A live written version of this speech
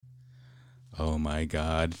Oh my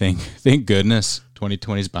God! Thank goodness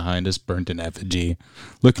 2020's behind us, burnt in effigy.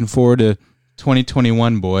 Looking forward to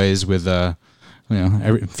 2021, boys. With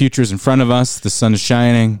future's in front of us. The sun is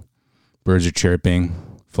shining, birds are chirping,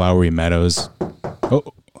 flowery meadows. Oh,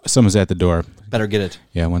 someone's at the door. Better get it.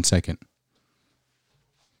 Yeah, 1 second.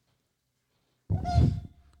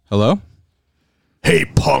 Hello? Hey,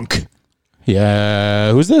 punk.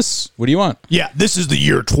 Yeah, who's this? What do you want? Yeah, this is the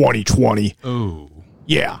year 2020. Oh,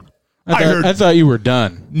 Yeah. I thought you were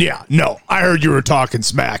done. Yeah, no, I heard you were talking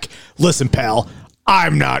smack. Listen, pal,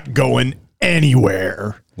 I'm not going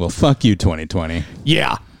anywhere. Well, fuck you, 2020.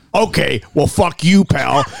 Yeah. Okay, well, fuck you,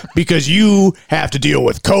 pal, because you have to deal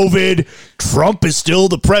with COVID. Trump is still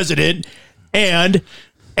the president, and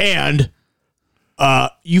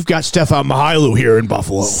you've got Stephan Mahailu here in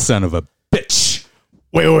Buffalo. Son of a bitch.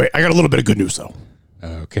 Wait. I got a little bit of good news, though.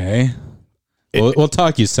 Okay. We'll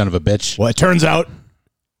talk, you son of a bitch. Well, it turns out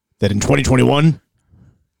that in 2021,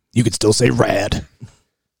 you could still say rad.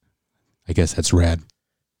 I guess that's rad.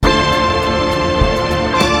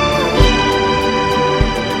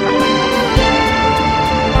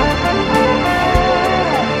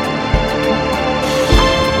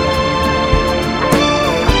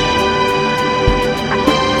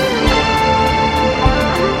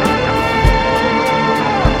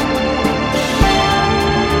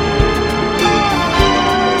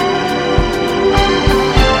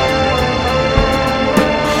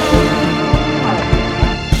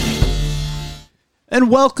 And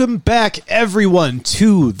welcome back, everyone,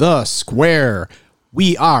 to The Square.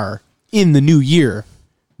 We are in the new year.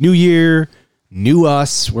 New year, new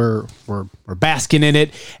us. We're basking in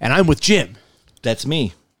it. And I'm with Jim. That's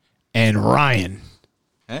me. And Ryan.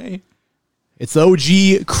 Hey. It's the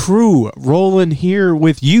OG crew rolling here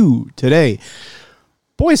with you today.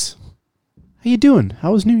 Boys, how you doing?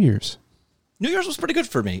 How was New Year's? New Year's was pretty good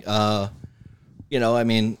for me. I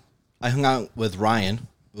hung out with Ryan.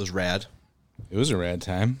 It was rad. It was a rad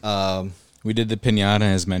time. We did the piñata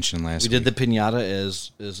as mentioned last week. We did the piñata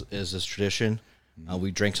as is tradition. We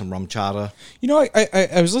drank some rum chata. You know,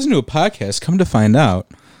 I was listening to a podcast. Come to find out,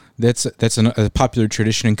 that's a popular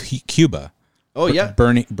tradition in Cuba. Oh yeah,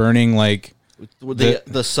 burning like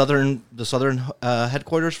the southern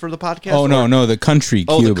headquarters for the podcast. Oh no, the country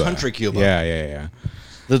Cuba. Oh, the country Cuba. Yeah.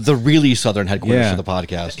 The really southern headquarters for the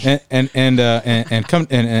podcast.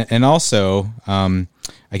 And also,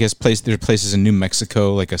 I guess there are places in New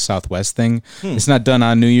Mexico, like a Southwest thing. It's not done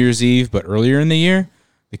on New Year's Eve, but earlier in the year,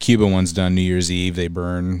 the Cuba one's done New Year's Eve. They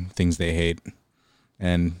burn things they hate,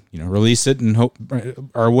 and release it and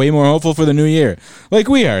are way more hopeful for the new year, like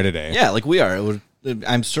we are today. Yeah, like we are.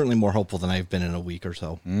 I'm certainly more hopeful than I've been in a week or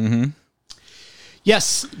so. Mm-hmm.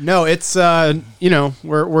 Yes. No, it's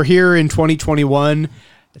we're here in 2021.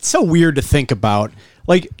 It's so weird to think about.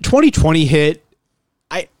 Like 2020 hit.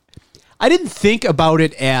 I didn't think about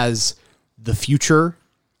it as the future.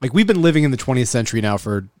 Like we've been living in the 20th century now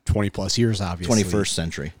for 20 plus years, obviously. 21st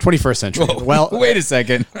century. 21st century. Whoa, well, wait a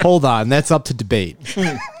second. Hold on. That's up to debate.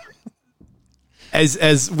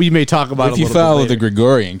 As we may talk about if you follow the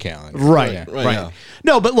Gregorian calendar. Right. Yeah. Right. Yeah.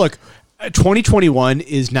 No, but look, 2021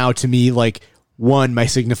 is now to me like one, my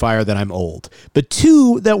signifier that I'm old, but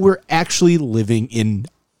two, that we're actually living in,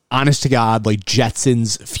 honest to God, like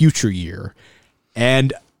Jetsons future year.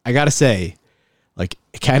 And I gotta say, like,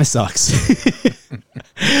 it kind of sucks,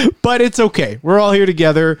 but it's okay. We're all here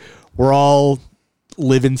together. We're all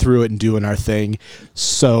living through it and doing our thing.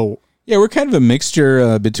 So yeah, we're kind of a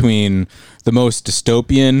mixture between the most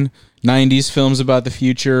dystopian 90s films about the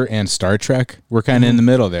future and Star Trek. We're kind of in the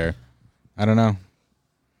middle there. I don't know.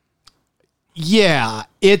 Yeah,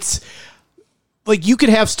 it's like you could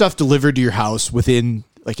have stuff delivered to your house within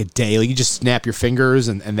like a day. Like you just snap your fingers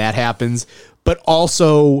and that happens. But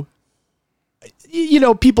also,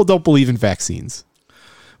 people don't believe in vaccines.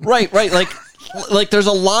 Right. Like there's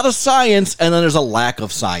a lot of science and then there's a lack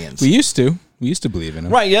of science. We used to believe in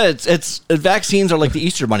them. Right, yeah, it's vaccines are like the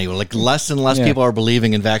Easter Bunny. Like less and less people are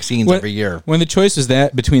believing in vaccines every year. When the choice was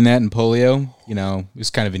between that and polio, it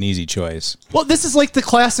was kind of an easy choice. Well, this is like the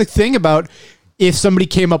classic thing about if somebody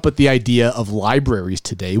came up with the idea of libraries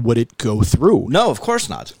today, would it go through? No, of course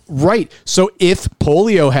not. Right. So if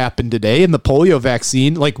polio happened today and the polio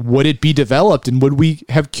vaccine, like, would it be developed and would we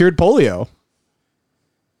have cured polio?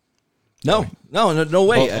 No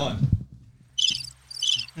way.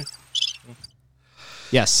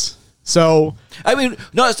 Yes. So, I mean,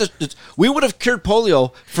 no, we would have cured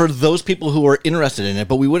polio for those people who were interested in it,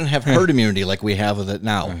 but we wouldn't have herd immunity like we have with it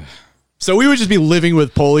now. So we would just be living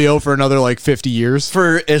with polio for another like 50 years?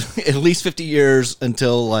 For at least 50 years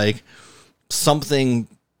until like something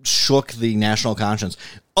shook the national conscience.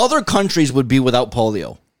 Other countries would be without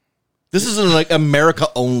polio. This isn't like America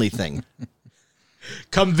only thing.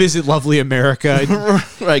 Come visit lovely America.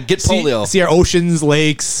 Right, get polio. See our oceans,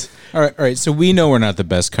 lakes. All right. So we know we're not the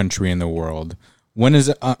best country in the world. When is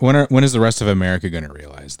the rest of America going to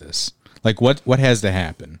realize this? Like, what has to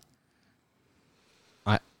happen?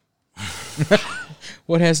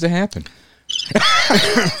 What has to happen?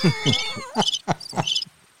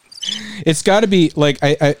 It's got to be like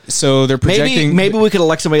so they're projecting. Maybe we could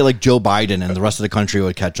elect somebody like Joe Biden, and the rest of the country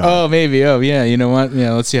would catch on. Oh, maybe. Oh, yeah. You know what?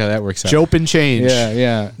 Yeah. Let's see how that works out. Jope and change.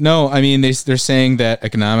 Yeah. No, I mean they're saying that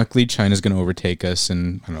economically China's going to overtake us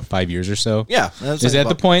in 5 years or so. Yeah. Is that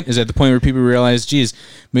the point? Is that the point where people realize, geez,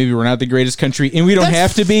 maybe we're not the greatest country, and we don't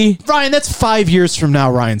have to be? Ryan, that's 5 years from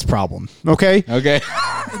now. Ryan's problem. Okay. Okay.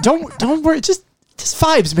 Don't worry. Just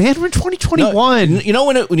vibes, man. We're in 2021. No, you know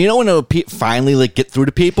when it'll finally like get through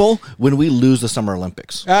to people when we lose the Summer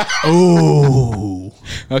Olympics. Oh.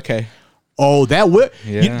 Okay. Oh, that would.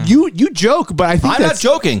 Yeah. You joke, but I think I'm not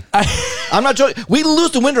joking. I'm not joking. We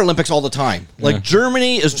lose the Winter Olympics all the time. Like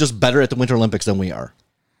Germany is just better at the Winter Olympics than we are.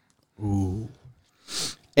 Ooh.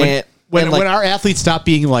 When our athletes stop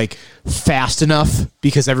being like fast enough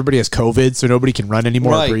because everybody has COVID, so nobody can run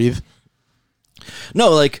anymore or breathe. No,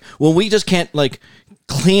 like when we just can't like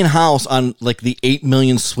clean house on like the 8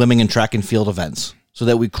 million swimming and track and field events so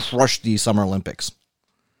that we crush the Summer Olympics.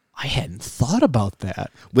 I hadn't thought about that.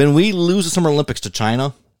 When we lose the Summer Olympics to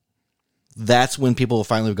China, that's when people will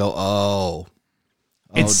finally go, oh.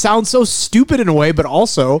 It sounds so stupid in a way, but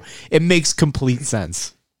also it makes complete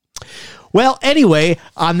sense. Well, anyway,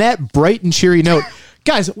 on that bright and cheery note,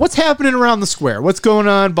 guys, what's happening around the square? What's going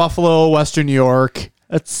on? Buffalo, Western New York,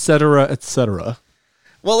 et cetera, et cetera.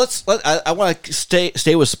 Well, I want to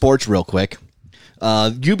stay with sports real quick.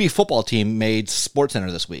 UB football team made Sports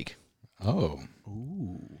Center this week. Oh.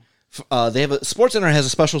 They have Sports Center has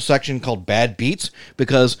a special section called Bad Beats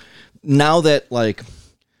because now that like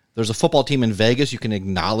there's a football team in Vegas, you can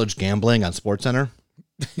acknowledge gambling on Sports Center.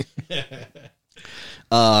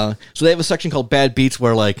 So they have a section called Bad Beats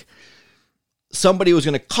where like somebody was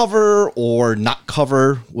going to cover or not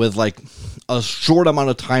cover with like a short amount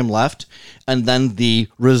of time left, and then the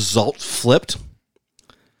result flipped,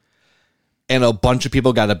 and a bunch of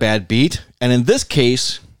people got a bad beat. And in this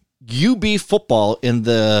case, UB football in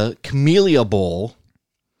the Camellia Bowl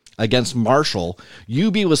against Marshall,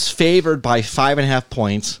 UB was favored by 5.5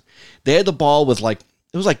 points. They had the ball with it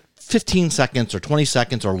was like 15 seconds or 20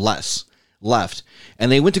 seconds or less left,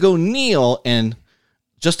 and they went to go kneel and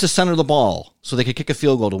just to center the ball so they could kick a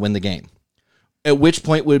field goal to win the game. At which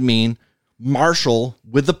point would mean Marshall,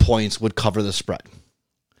 with the points, would cover the spread.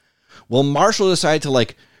 Well, Marshall decided to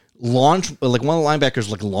launch, one of the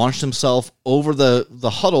linebackers launched himself over the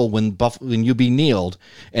huddle when UB kneeled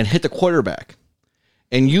and hit the quarterback.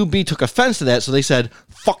 And UB took offense to that, so they said,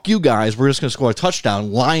 fuck you guys, we're just going to score a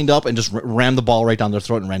touchdown, lined up and just rammed the ball right down their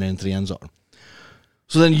throat and ran it into the end zone.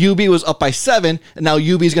 So then UB was up by 7, and now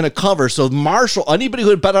UB is going to cover. So Marshall, anybody who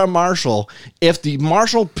had bet on Marshall, if the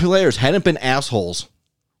Marshall players hadn't been assholes,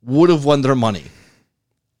 would have won their money.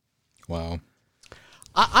 Wow.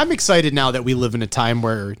 I'm excited now that we live in a time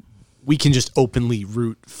where we can just openly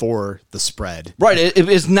root for the spread. Right.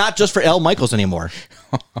 It's not just for Al Michaels anymore.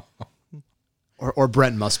 or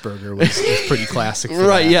Brent Musburger was pretty classic. For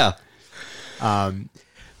right, that. Yeah.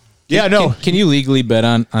 Yeah, no. Can you legally bet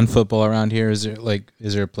on football around here? Is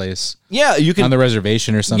there a place? Yeah, you can on the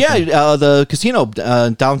reservation or something. Yeah, the casino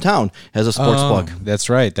downtown has a sports book. That's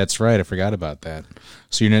right. I forgot about that.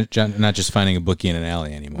 So you're not just finding a bookie in an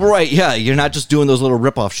alley anymore. Right? Yeah, you're not just doing those little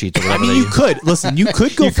rip-off sheets. Or whatever. I mean, you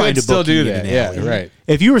could go find a still bookie do in that. an alley. Yeah, right.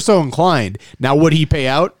 If you were so inclined. Now, would he pay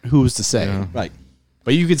out? Who's to say? Yeah. Right.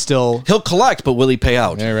 But you could still. He'll collect, but will he pay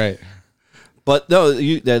out? Yeah, right. But no,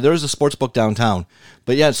 there's a sports book downtown.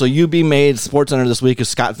 But yeah, so UB made Sports Center this week a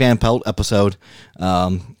Scott Van Pelt episode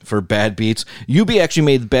for Bad Beats. UB actually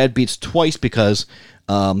made Bad Beats twice because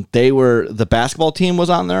the basketball team was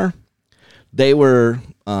on there. They were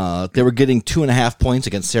getting 2.5 points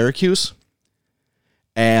against Syracuse,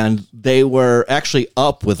 and they were actually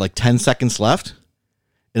up with 10 seconds left.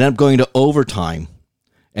 It ended up going to overtime,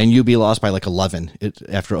 and UB lost by 11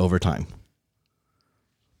 after overtime.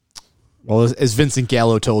 Well, as Vincent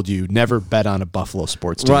Gallo told you, never bet on a Buffalo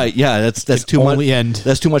sports team. Right? Yeah, that's too much.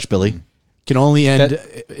 That's too much, Billy. Can only end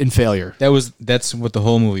in failure. That's what the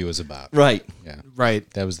whole movie was about. Right. Yeah. Right.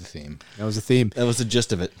 That was the theme. That was the theme. That was the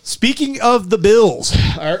gist of it. Speaking of the Bills,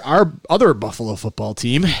 our other Buffalo football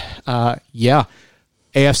team,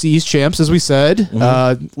 AFC East champs, as we said,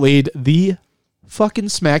 laid the fucking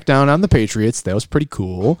smackdown on the Patriots. That was pretty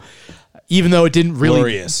cool. even though it didn't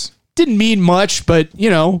mean much, but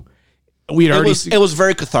we'd already. It was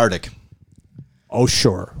very cathartic. Oh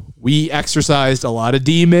sure, we exercised a lot of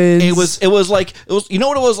demons. It was like you know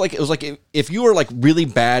what it was like? It was like if you were like really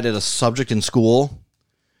bad at a subject in school,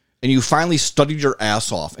 and you finally studied your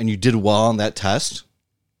ass off and you did well on that test,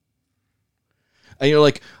 and you're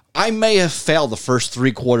like, I may have failed the first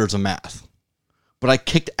 3 quarters of math, but I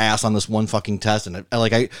kicked ass on this one fucking test, and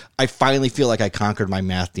I finally feel like I conquered my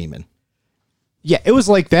math demon. Yeah, it was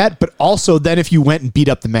like that, but also then if you went and beat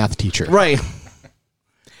up the math teacher. Right.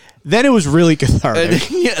 Then it was really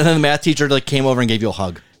cathartic. And then the math teacher like came over and gave you a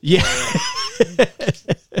hug. Yeah.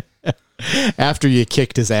 After you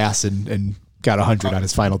kicked his ass and got 100 on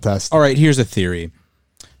his final test. All right, here's a theory.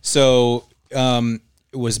 So,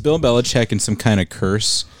 was Bill Belichick in some kind of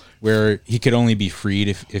curse where he could only be freed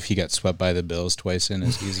if he got swept by the Bills twice in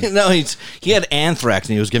a season? No, he had anthrax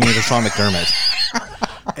and he was giving it to Sean McDermott.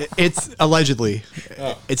 It's allegedly.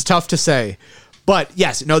 Oh. It's tough to say. But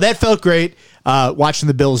yes, no, that felt great watching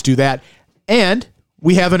the Bills do that. And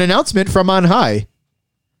we have an announcement from on high.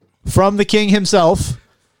 From the king himself.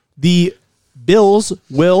 The Bills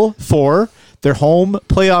will, for their home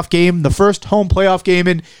playoff game, the first home playoff game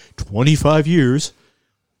in 25 years,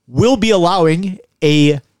 will be allowing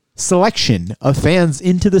a selection of fans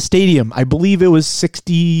into the stadium. I believe it was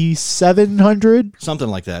 6,700. Something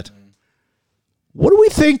like that. What do we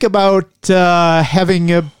think about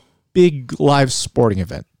having a big live sporting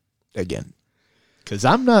event again? Because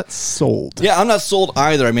I'm not sold. Yeah, I'm not sold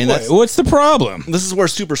either. I mean, What's the problem? This is where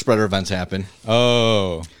super spreader events happen.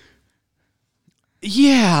 Oh.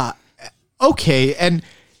 Yeah. Okay. And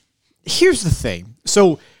here's the thing.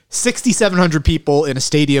 So 6,700 people in a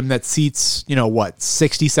stadium that seats,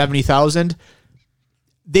 60, 70,000.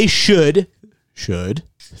 They should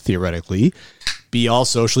theoretically be all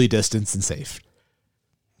socially distanced and safe.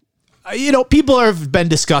 People have been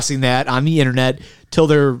discussing that on the internet till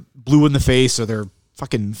they're blue in the face or their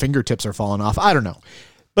fucking fingertips are falling off. I don't know.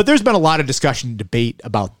 But there's been a lot of discussion and debate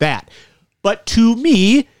about that. But to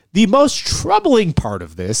me, the most troubling part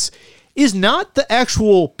of this is not the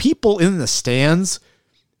actual people in the stands,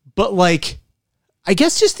 but I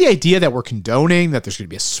guess just the idea that we're condoning that there's going to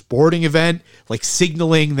be a sporting event, like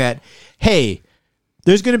signaling that, hey,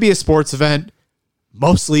 there's going to be a sports event,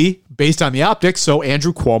 mostly based on the optics, so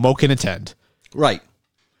Andrew Cuomo can attend. Right.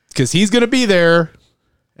 Because he's going to be there,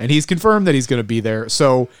 and he's confirmed that he's going to be there.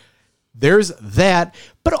 So there's that,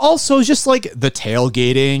 but also just like the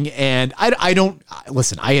tailgating, and I don't,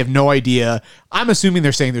 listen, I have no idea. I'm assuming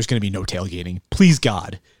they're saying there's going to be no tailgating. Please,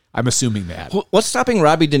 God. I'm assuming that. What's stopping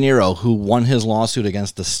Robbie De Niro, who won his lawsuit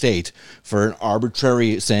against the state for an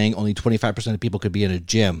arbitrary saying only 25% of people could be in a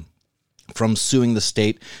gym, from suing the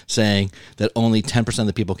state saying that only 10% of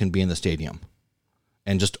the people can be in the stadium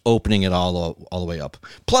and just opening it all the way up?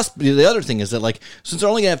 Plus, the other thing is that, since they're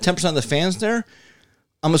only going to have 10% of the fans there,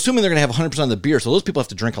 I'm assuming they're going to have 100% of the beer, so those people have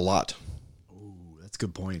to drink a lot. Ooh, that's a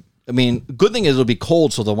good point. I mean, good thing is it'll be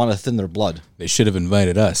cold, so they'll want to thin their blood. They should have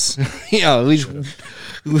invited us. Yeah, we should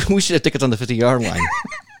have tickets on the 50-yard line.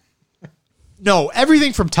 No,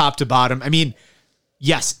 everything from top to bottom. I mean,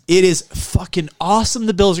 yes, it is fucking awesome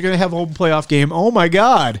the Bills are going to have a home playoff game. Oh, my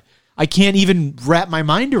God. I can't even wrap my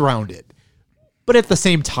mind around it. But at the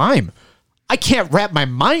same time, I can't wrap my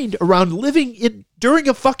mind around living during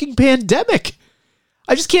a fucking pandemic.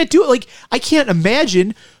 I just can't do it. I can't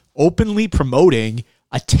imagine openly promoting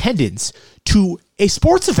attendance to a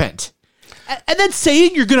sports event and then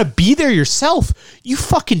saying you're going to be there yourself. You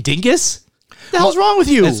fucking dingus. What the hell's wrong with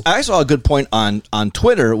you? I saw a good point on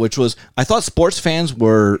Twitter, which was, I thought sports fans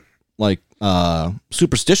were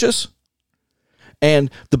superstitious,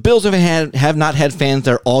 and the Bills have not had fans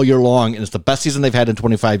there all year long, and it's the best season they've had in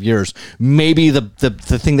 25 years. Maybe the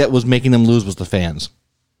thing that was making them lose was the fans.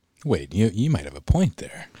 Wait, you might have a point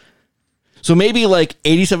there. So maybe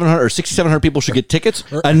 8,700 or 6,700 people should get tickets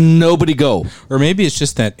and nobody go. Or maybe it's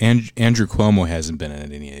just that Andrew Cuomo hasn't been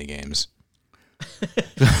at any of the games.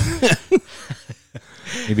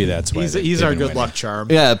 Maybe that's why he's our good luck charm.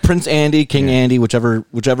 Yeah, Prince Andy, King Andy, whichever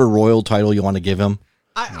royal title you want to give him.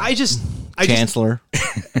 I just Chancellor.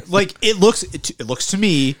 It looks to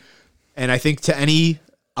me, and I think to any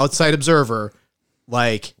outside observer,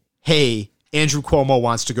 hey, Andrew Cuomo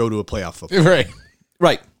wants to go to a playoff football.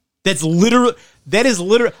 Right. That is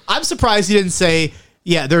literal. I'm surprised he didn't say,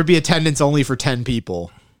 yeah, there would be attendance only for 10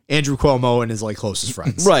 people. Andrew Cuomo and his closest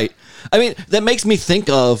friends. Right. I mean, that makes me think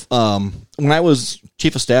of when I was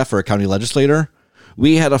chief of staff for a county legislator,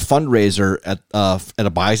 we had a fundraiser at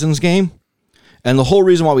a Bison's game. And the whole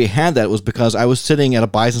reason why we had that was because I was sitting at a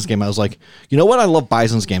Bison's game. I was like, you know what? I love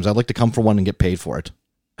Bison's games. I'd like to come for one and get paid for it.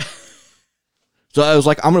 So I was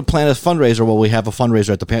like, I'm going to plan a fundraiser while we have a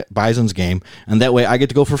fundraiser at the Bison's game. And that way I get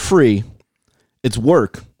to go for free. It's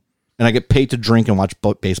work. And I get paid to drink and watch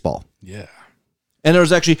baseball. Yeah. And there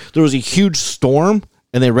was a huge storm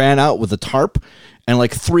and they ran out with a tarp. And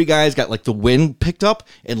like 3 guys got like the wind picked up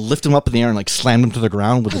and lifted them up in the air and like slammed them to the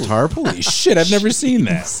ground with the tarp. Holy shit, I've never seen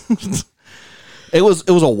that. It was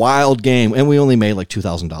a wild game. And we only made like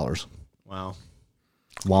 $2,000. Wow.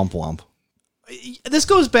 Womp womp. This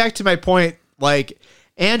goes back to my point, like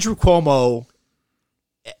Andrew Cuomo,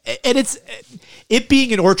 and it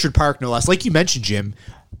being in Orchard Park, no less. Like you mentioned, Jim,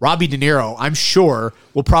 Robbie De Niro, I'm sure,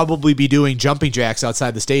 will probably be doing jumping jacks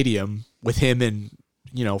outside the stadium with him and,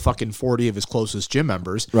 fucking 40 of his closest gym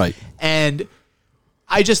members. Right. And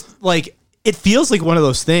I just, like, it feels like one of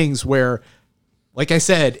those things where, like I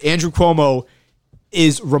said, Andrew Cuomo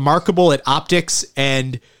is remarkable at optics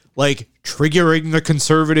and, like, triggering the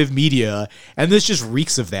conservative media. And this just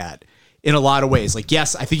reeks of that in a lot of ways. Like,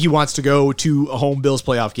 yes, I think he wants to go to a home Bills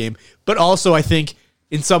playoff game, but also I think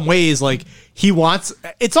in some ways, like,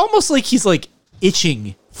 it's almost like he's like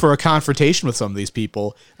itching for a confrontation with some of these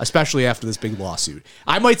people, especially after this big lawsuit.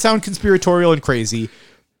 I might sound conspiratorial and crazy,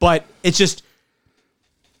 but it's just,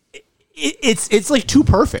 it's like too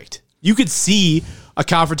perfect. You could see a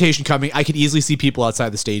confrontation coming. I could easily see people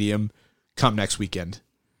outside the stadium come next weekend.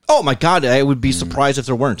 Oh my God. I would be surprised if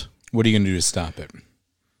there weren't. What are you going to do to stop it?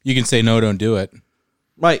 You can say, no, don't do it.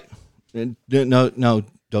 Right. No,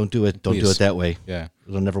 don't do it. Don't Please. do it that way. Yeah.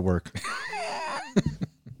 It'll never work.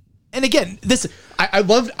 And again, I'd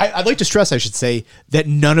like to stress, I should say, that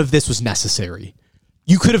none of this was necessary.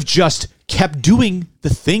 You could have just kept doing the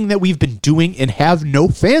thing that we've been doing and have no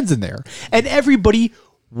fans in there. And everybody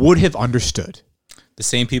would have understood. The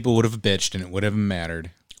same people would have bitched and it would have mattered.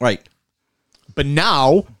 Right. But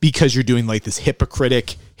now, because you're doing like this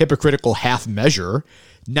hypocritical half measure,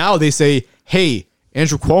 now they say, hey,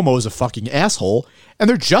 Andrew Cuomo is a fucking asshole. And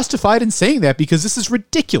they're justified in saying that because this is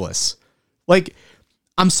ridiculous. Like,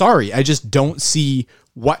 I'm sorry. I just don't see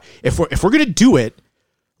what, if we're going to do it,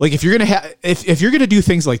 like if you're going to if you're going to do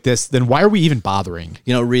things like this, then why are we even bothering?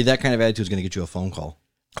 Reed, that kind of attitude is going to get you a phone call.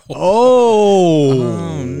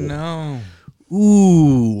 Oh, no.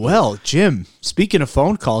 Ooh, well, Jim, speaking of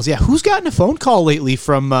phone calls, yeah, who's gotten a phone call lately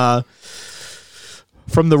from the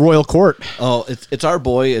royal court? Oh, it's our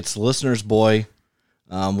boy. It's the listener's boy.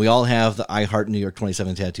 We all have the I Heart New York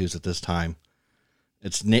 27 tattoos at this time.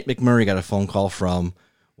 It's Nate McMurray got a phone call from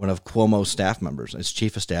one of Cuomo's staff members. It's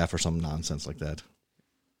chief of staff or some nonsense like that.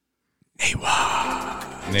 Nate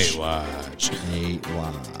Watch. Nate.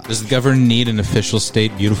 Does the governor need an official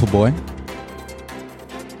state beautiful boy?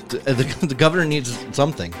 The governor needs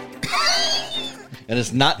something. And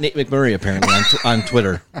it's not Nate McMurray, apparently, on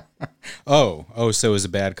Twitter. So it was a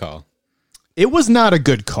bad call. It was not a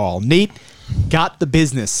good call. Nate got the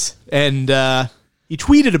business, and he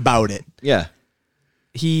tweeted about it. Yeah.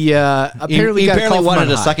 He apparently got a call from wanted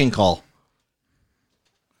on a high. second call.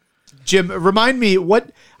 Jim, remind me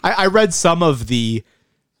what I read some of the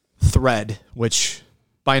thread, which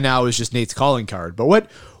by now is just Nate's calling card. But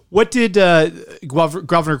what did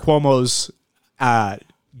Governor Cuomo's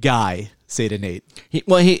guy say to Nate? He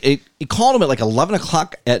called him at like 11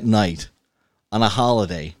 o'clock at night on a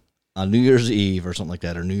holiday, on New Year's Eve or something like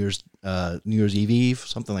that, or New Year's Eve,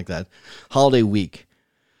 something like that, holiday week.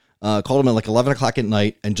 Called him at like 11 o'clock at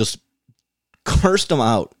night and just cursed him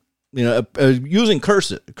out, using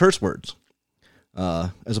curse words,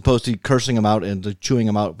 as opposed to cursing him out and chewing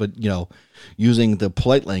him out, but, using the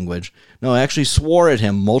polite language. No, I actually swore at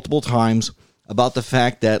him multiple times about the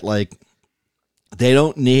fact that, like, they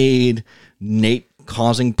don't need Nate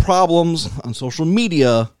causing problems on social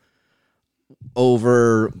media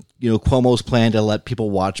over, Cuomo's plan to let people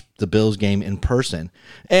watch the Bills game in person.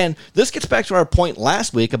 And this gets back to our point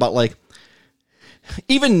last week about, like,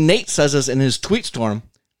 even Nate says this in his tweet storm,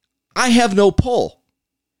 I have no pull.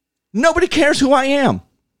 Nobody cares who I am.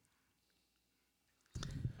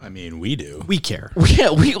 I mean, we do. We care.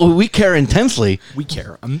 Yeah, we care intensely. We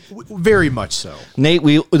care. Very much so. Nate,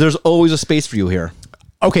 there's always a space for you here.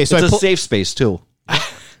 Okay, so It's a safe space, too.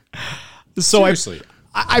 Seriously.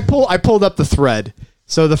 I pulled up the thread.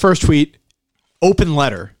 So the first tweet, open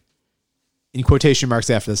letter, in quotation marks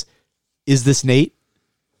after this, is this Nate?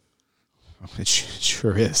 Oh, it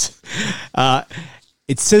sure is.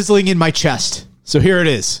 It's sizzling in my chest. So here it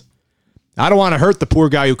is. I don't want to hurt the poor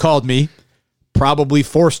guy who called me, probably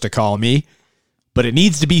forced to call me, but it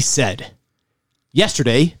needs to be said.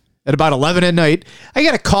 Yesterday, at about 11 at night, I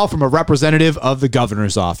got a call from a representative of the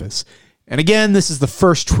governor's office. And again, this is the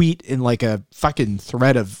first tweet in like a fucking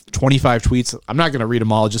thread of 25 tweets. I'm not going to read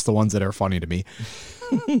them all, just the ones that are funny to me.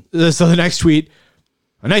 So the next tweet,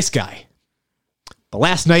 a nice guy. But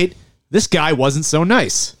last night, this guy wasn't so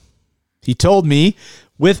nice. He told me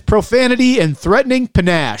with profanity and threatening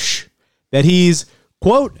panache that he's,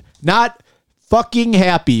 quote, not fucking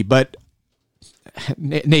happy, but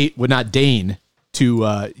Nate would not deign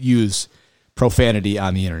to use profanity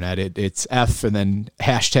on the internet. It's F and then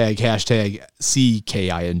hashtag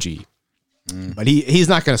CKING. But he's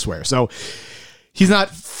not going to swear. So he's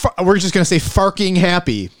not, we're just going to say farking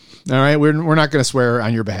happy. All right. We're not going to swear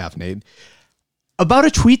on your behalf, Nate. About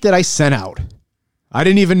a tweet that I sent out. I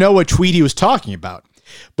didn't even know what tweet he was talking about.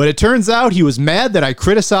 But it turns out he was mad that I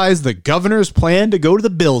criticized the governor's plan to go to the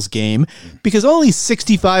Bills game because only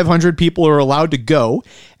 6,500 people are allowed to go.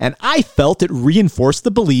 And I felt it reinforced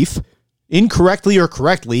the belief, incorrectly or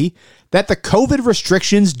correctly, that the COVID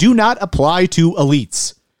restrictions do not apply to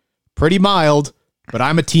elites. Pretty mild, but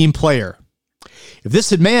I'm a team player. If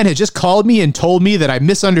this man had just called me and told me that I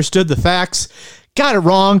misunderstood the facts, got it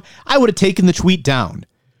wrong, I would have taken the tweet down.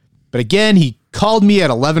 But again, he called me at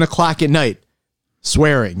 11 o'clock at night,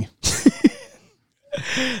 swearing.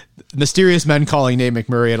 Mysterious men calling Nate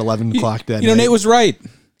McMurray at 11 o'clock that night. Nate was right.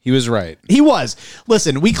 He was right. He was.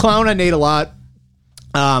 Listen, we clown on Nate a lot,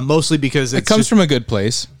 mostly because It comes from a good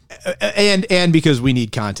place. and because we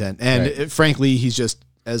need content. And Right. frankly, he's just,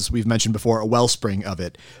 as we've mentioned before, a wellspring of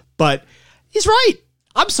it. But he's right.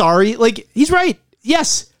 I'm sorry. Like, he's right.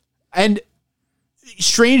 Yes. And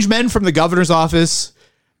strange men from the governor's office,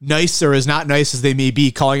 nice or as not nice as they may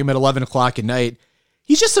be, calling him at 11 o'clock at night.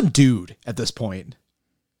 He's just some dude at this point.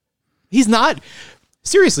 He's not,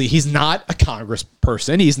 seriously, he's not a Congress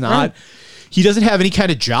person. He's not, he doesn't have any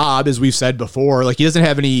kind of job, as we've said before. Like, he doesn't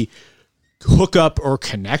have any hookup or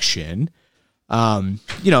connection.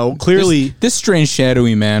 Clearly. This strange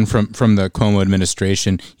shadowy man from the Cuomo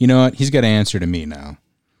administration, you know what? He's got to answer to me now.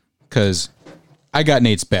 Because I got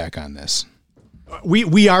Nate's back on this.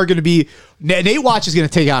 We are going to be, Nate Watch is going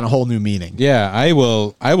to take on a whole new meaning. Yeah, I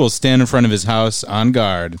will stand in front of his house on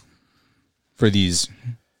guard for these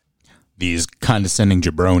condescending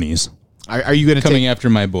jabronis. Are you going to coming after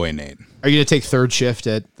my boy Nate? Are you going to take third shift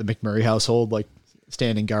at the McMurray household, like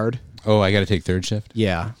standing guard? Oh, I got to take third shift?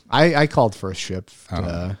 Yeah. I called first shift.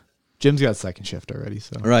 Jim's got second shift already.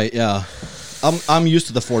 So Right, yeah. I'm used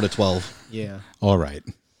to the 4 to 12. yeah. All right.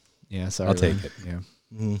 Yeah, sorry. I'll take it. Yeah.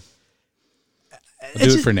 I'll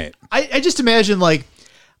do it for Nate. I just imagine, like,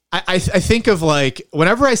 I think of, like,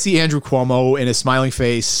 whenever I see Andrew Cuomo in his smiling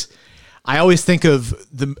face, I always think of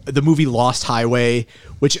the movie Lost Highway,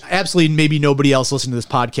 which absolutely maybe nobody else listening to this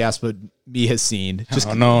podcast but me has seen.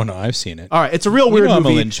 No, I've seen it. All right, it's a real weird movie. I'm a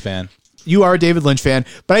Lynch fan. You are a David Lynch fan,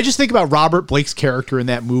 but I just think about Robert Blake's character in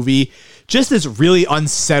that movie, just this really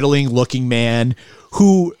unsettling looking man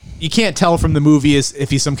who you can't tell from the movie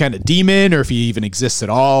if he's some kind of demon or if he even exists at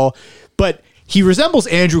all, but he resembles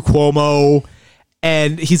Andrew Cuomo,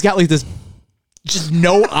 and he's got like this just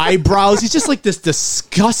no eyebrows. He's just like this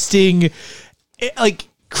disgusting like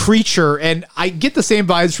creature, and I get the same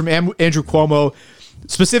vibes from Andrew Cuomo,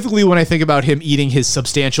 specifically when I think about him eating his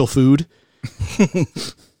substantial food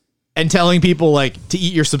and telling people like to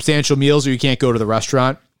eat your substantial meals or you can't go to the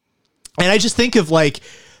restaurant. And I just think of like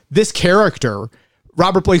this character,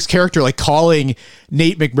 Robert Blake's character, like calling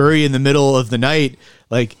Nate McMurray in the middle of the night,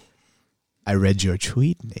 like, I read your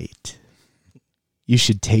tweet, Nate. You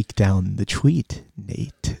should take down the tweet,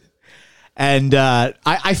 Nate. And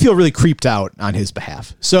I feel really creeped out on his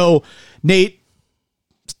behalf. So, Nate,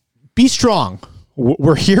 be strong.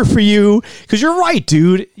 We're here for you. Because you're right,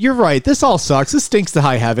 dude. You're right. This all sucks. This stinks to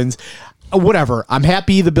high heavens. Whatever. I'm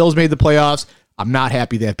happy the Bills made the playoffs. I'm not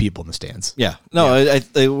happy they have people in the stands. Yeah. No, yeah. I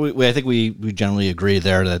think we generally agree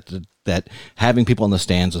there that having people in the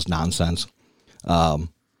stands is nonsense.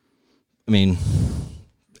 I mean,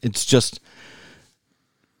 it's just,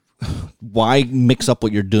 why mix up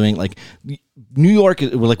what you're doing? Like New York,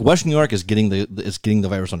 like West New York is getting the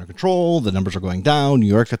virus under control. The numbers are going down. New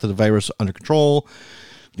York's got the virus under control.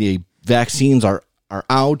 The vaccines are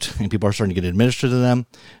out, and people are starting to get administered to them.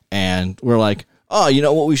 And we're like, oh, you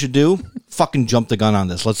know what we should do? Fucking jump the gun on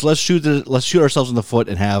this. Let's shoot ourselves in the foot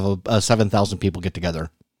and have a 7,000 people get together.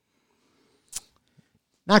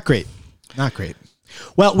 Not great.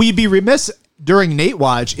 Well, we'd be remiss during Nate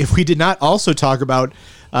Watch if we did not also talk about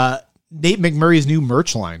Nate McMurray's new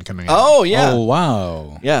merch line coming out. Oh, yeah. Oh,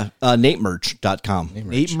 wow. Yeah. NateMerch.com.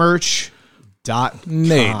 NateMerch.com.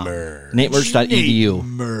 NateMerch.edu.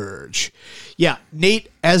 Merch. Yeah, Nate,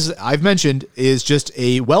 as I've mentioned, is just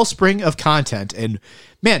a wellspring of content. And,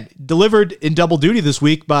 man, delivered in double duty this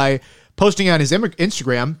week by posting on his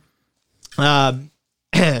Instagram from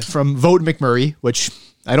Vote McMurray, which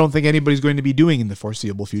I don't think anybody's going to be doing in the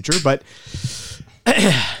foreseeable future. But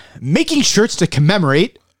Making shirts to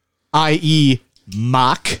commemorate, i.e.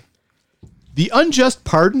 mock, the unjust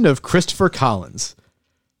pardon of Christopher Collins.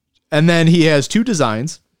 And then he has two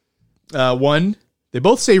designs. One, they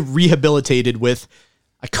both say rehabilitated with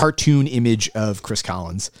a cartoon image of Chris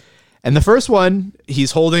Collins. And the first one,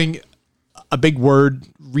 he's holding a big word,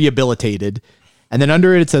 rehabilitated. And then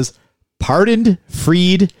under it, it says, pardoned,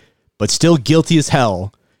 freed, but still guilty as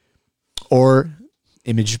hell. Or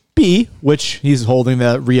image B, which he's holding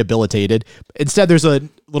the rehabilitated. Instead, there's a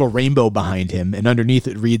little rainbow behind him. And underneath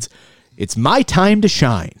it reads, it's my time to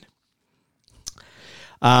shine.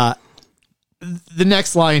 The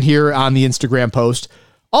next line here on the Instagram post.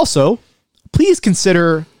 Also, please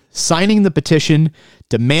consider signing the petition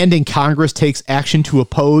demanding Congress takes action to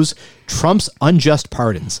oppose Trump's unjust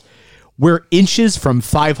pardons. We're inches from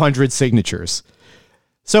 500 signatures.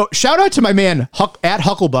 So shout out to my man at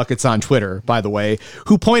Hucklebuckets on Twitter, by the way,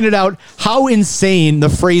 who pointed out how insane the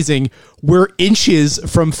phrasing "we're inches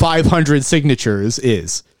from 500 signatures"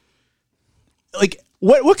 is. Like,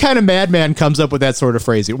 what kind of madman comes up with that sort of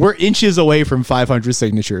phrasing? We're inches away from 500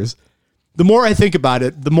 signatures. The more I think about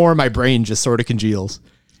it, the more my brain just sort of congeals.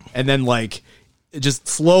 And then, like, it just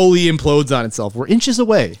slowly implodes on itself. We're inches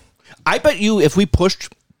away. I bet you if we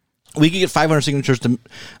pushed, we could get 500 signatures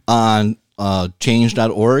on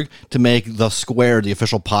change.org to make The Square the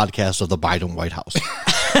official podcast of the Biden White House.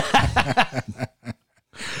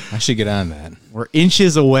 I should get on that. We're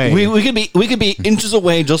inches away. We could be inches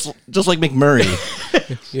away, just like McMurray.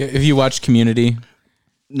 If you watch Community,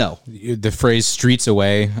 No, the phrase "streets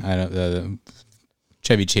away,"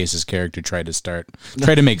 Chevy Chase's character tried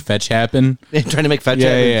to make fetch happen. trying to make fetch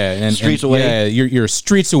happen. Yeah, and streets away. Yeah, you're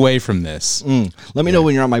streets away from this. Let me know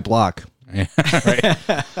when you're on my block. Right.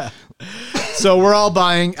 So we're all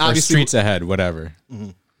buying, Or obviously, streets ahead, whatever.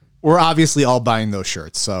 we're obviously all buying those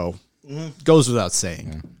shirts. So goes without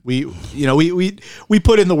saying. We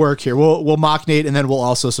put in the work here. We'll mock Nate, and then we'll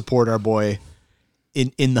also support our boy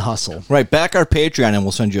in the hustle. Right, back our Patreon, and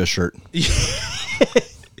we'll send you a shirt.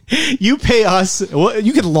 You pay us. Well,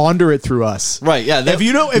 you can launder it through us. Right, yeah.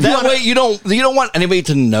 You don't want anybody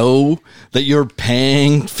to know that you're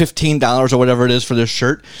paying $15 or whatever it is for this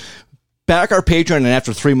shirt. Back our Patreon, and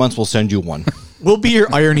after 3 months, we'll send you one. We'll be your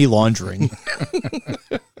irony laundering.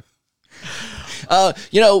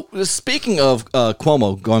 Speaking of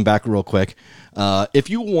Cuomo, going back real quick, if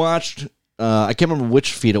you watched, I can't remember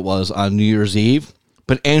which feed it was on New Year's Eve,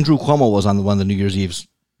 but Andrew Cuomo was on one of the New Year's Eve's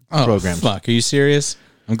programs. Fuck, are you serious?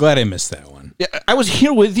 I'm glad I missed that one. Yeah, I was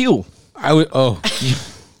here with you.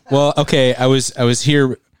 Well, okay. I was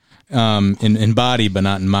here in body, but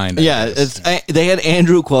not in mind. They had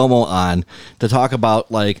Andrew Cuomo on to talk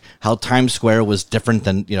about like how Times Square was different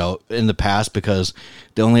than in the past because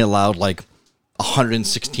they only allowed like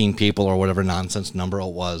 116 people or whatever nonsense number it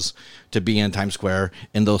was to be in Times Square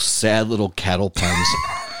in those sad little cattle pens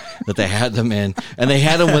that they had them in, and they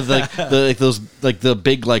had them with the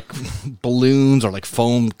big like balloons or like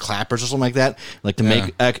foam clappers or something like that, like to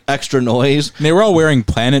make extra noise. And they were all wearing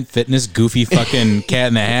Planet Fitness goofy fucking Cat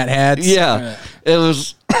in the Hat hats. Yeah, it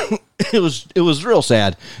was it was real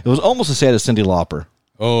sad. It was almost as sad as Cyndi Lauper.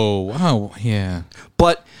 Oh wow, yeah.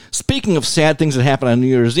 But speaking of sad things that happened on New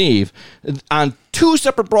Year's Eve, on two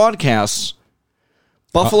separate broadcasts,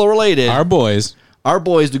 Buffalo related, Our boys,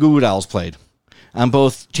 the Goo Goo Dolls played on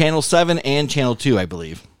both Channel 7 and Channel 2, I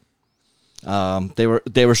believe.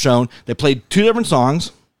 They were shown. They played two different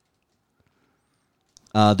songs.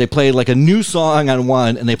 They played like a new song on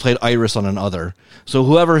one, and they played Iris on another. So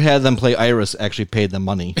whoever had them play Iris actually paid them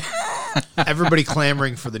money. Everybody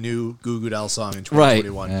clamoring for the new Goo Goo Dolls song in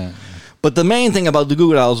 2021. Right. Yeah. But the main thing about the Goo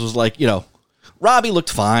Goo Dolls was like, Robbie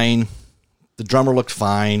looked fine. The drummer looked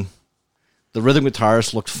fine. The rhythm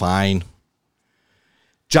guitarist looked fine.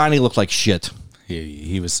 Johnny looked like shit.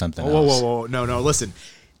 he was something Whoa, else. whoa, whoa. No, listen.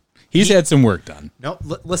 He's had some work done. No,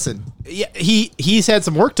 listen. Yeah, he's had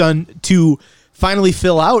some work done to finally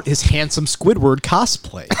fill out his handsome Squidward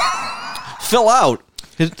cosplay. Fill out.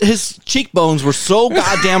 His cheekbones were so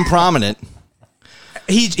goddamn prominent.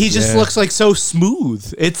 He just looks like so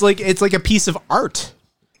smooth. It's like a piece of art.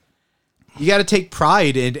 You got to take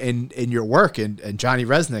pride in your work, and Johnny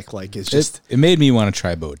Resnick is just. It made me want to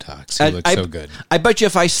try Botox. He looks so good. I bet you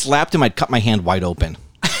if I slapped him, I'd cut my hand wide open.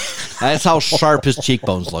 That's how sharp his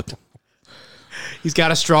cheekbones looked. He's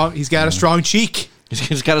got a strong cheek.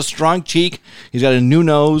 He's got a strong cheek. He's got a new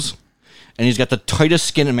nose, and he's got the tightest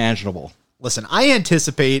skin imaginable. Listen, I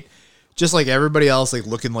anticipate, just like everybody else,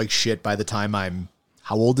 looking like shit by the time I'm.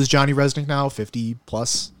 How old is Johnny Resnick now? 50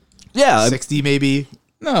 plus? Yeah, 60 maybe.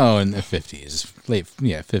 No, in the 50s,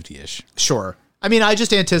 50-ish. Sure. I mean, I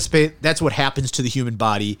just anticipate that's what happens to the human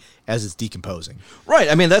body as it's decomposing. Right.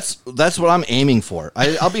 I mean, that's what I'm aiming for.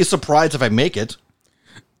 I'll be surprised if I make it.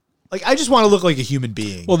 Like, I just want to look like a human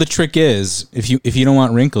being. Well, the trick is if you don't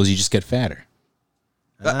want wrinkles, you just get fatter.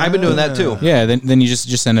 I've been doing that too. Yeah, then you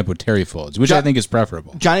just end up with terry folds, which I think is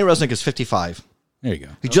preferable. Johnny Resnick is 55. There you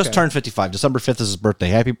go. He just turned 55. December 5th is his birthday.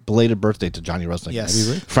 Happy belated birthday to Johnny Resnick.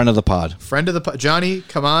 Yes. Friend of the pod. Friend of the Johnny,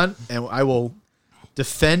 come on, and I will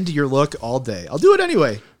defend your look all day. I'll do it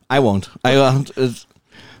anyway. I won't.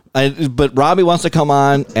 But Robbie wants to come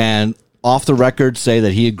on and off the record say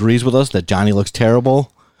that he agrees with us that Johnny looks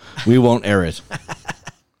terrible. We won't air it.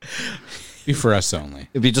 Be for us only.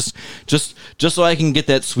 It'd be just so I can get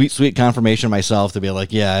that sweet confirmation myself to be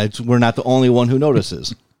like, yeah, we're not the only one who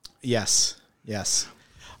notices. Yes.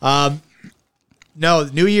 No,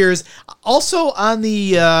 New Year's. Also on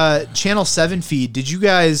the Channel 7 feed, did you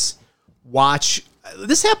guys watch?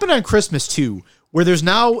 This happened on Christmas too, where there's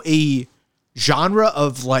now a genre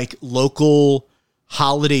of like local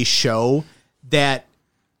holiday show that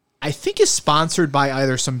I think is sponsored by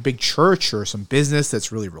either some big church or some business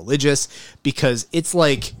that's really religious, because it's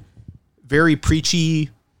like very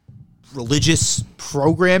preachy religious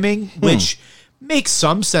programming, which makes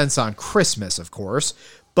some sense on Christmas, of course.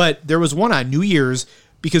 But there was one on New Year's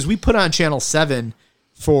because we put on Channel 7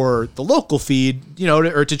 for the local feed,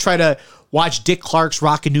 or to try to watch Dick Clark's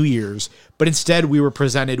Rockin' New Year's. But instead we were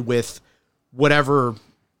presented with whatever,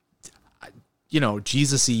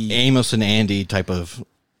 Jesus-y. Amos and Andy type of...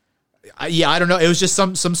 I don't know. It was just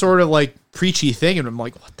some sort of like preachy thing, and I'm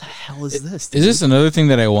like, what the hell is this? Is this another thing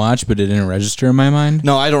that I watched but it didn't register in my mind?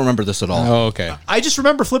 No, I don't remember this at all. Oh, okay. I just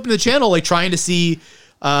remember flipping the channel, like trying to see,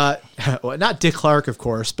 not Dick Clark, of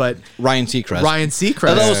course, but Ryan Seacrest.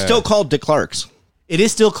 Although it's still called Dick Clark's. It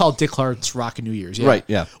is still called Dick Clark's Rockin' New Year's, yeah. Right,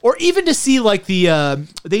 yeah. Or even to see like the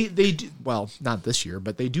they do, well, not this year,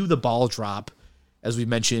 but they do the ball drop, as we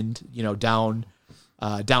mentioned,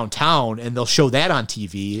 downtown, and they'll show that on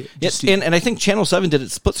TV. Yes, and I think Channel 7 did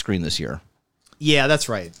it split screen this year. Yeah, that's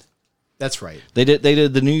right. They did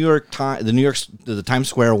the Times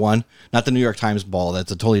Square one, not the New York Times ball.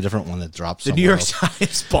 That's a totally different one that drops. The New York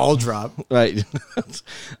Times ball drop. Right.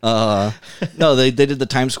 No, they did the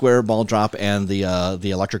Times Square ball drop and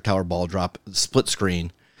the Electric Tower ball drop split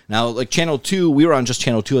screen. Now, like Channel 2, we were on just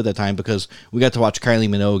Channel 2 at that time because we got to watch Kylie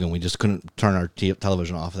Minogue and we just couldn't turn our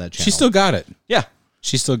television off of that channel. She still got it. Yeah.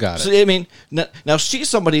 She still got it. So, I mean, now she's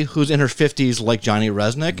somebody who's in her 50s like Johnny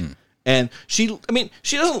Resnick, and she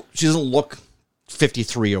doesn't look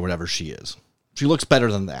 53 or whatever she is. She looks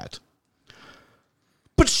better than that.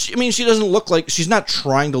 But, she doesn't look like, she's not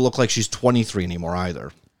trying to look like she's 23 anymore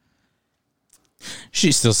either.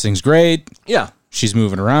 She still sings great. Yeah. She's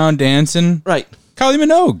moving around, dancing. Right. Kylie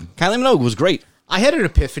Minogue. Kylie Minogue was great. I had an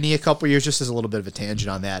epiphany a couple years, just as a little bit of a tangent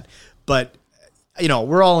on that, but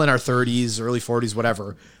we're all in our 30s, early 40s,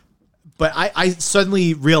 whatever. But I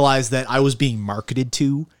suddenly realized that I was being marketed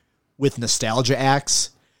to with nostalgia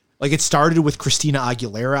acts. Like, it started with Christina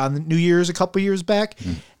Aguilera on New Year's a couple years back.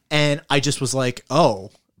 And I just was like,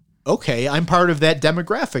 oh, okay, I'm part of that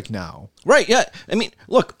demographic now. Right, yeah.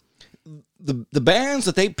 Look, the bands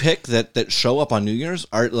that they pick that show up on New Year's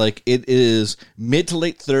are like, it is mid to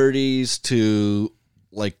late 30s to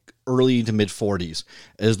like early to mid 40s.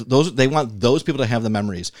 They want those people to have the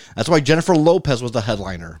memories. That's why Jennifer Lopez was the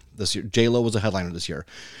headliner this year. J-Lo was the headliner this year.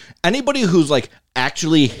 Anybody who's like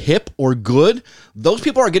actually hip or good, those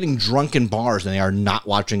people are getting drunk in bars and they are not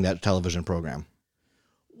watching that television program.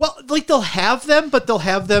 Well, like, they'll have them, but they'll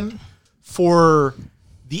have them for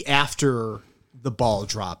the after the ball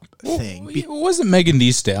drop thing. Wasn't Megan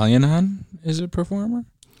Thee Stallion on as a performer?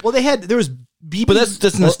 Well, there was BB. But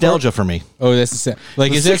that's nostalgia for me. Oh, that's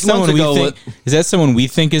like, is that 6 months someone we ago, think? Is that someone we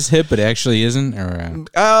think is hip but actually isn't? Or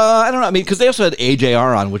I don't know. Because they also had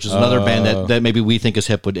AJR on, which is another band that maybe we think is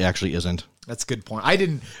hip but actually isn't. That's a good point.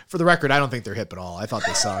 For the record, I don't think they're hip at all. I thought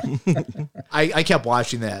they sucked. I kept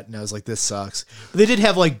watching that and I was like, this sucks. But they did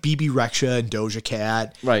have like BB Rexha and Doja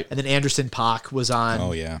Cat. Right. And then Anderson .Paak was on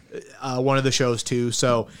oh yeah, one of the shows too.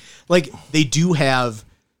 So like, they do have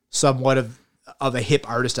somewhat of a hip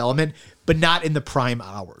artist element, but not in the prime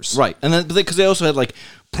hours. Right. And then because they also had like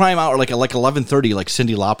prime hour, like 11:30, like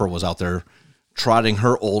Cyndi Lauper was out there trotting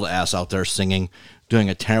her old ass out there singing, doing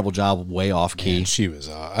a terrible job, way off key. Man, she was,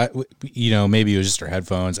 maybe it was just her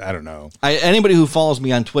headphones. I don't know. Anybody who follows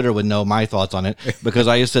me on Twitter would know my thoughts on it because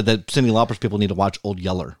I said that Cyndi Lauper's people need to watch Old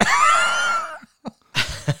Yeller.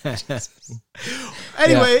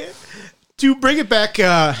 Anyway, to bring it back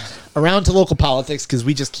around to local politics, because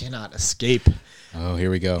we just cannot escape. Oh, here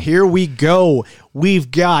we go. Here we go.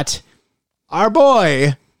 We've got our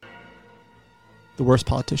boy, the worst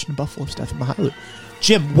politician in Buffalo, Stephan Mahailu.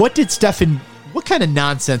 Jim, what kind of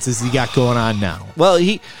nonsense has he got going on now? Well,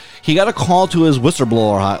 he got a call to his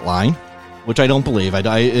whistleblower hotline, which I don't believe.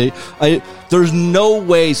 There's no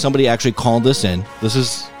way somebody actually called this in. This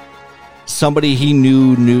is somebody he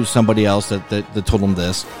knew somebody else that told him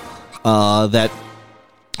this. That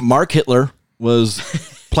Mark Hitler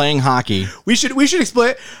was playing hockey. We should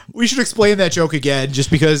explain that joke again,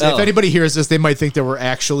 just because if anybody hears this, they might think that we're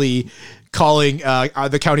actually calling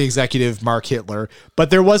the county executive Mark Hitler. But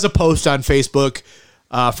there was a post on Facebook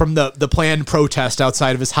from the planned protest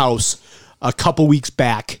outside of his house a couple weeks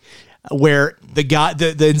back, where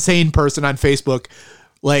the insane person on Facebook,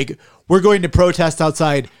 like, we're going to protest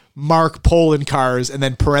outside Mark Poland cars, and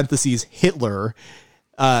then parentheses Hitler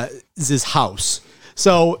is his house.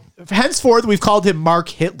 So henceforth, we've called him Mark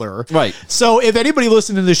Hitler. Right. So if anybody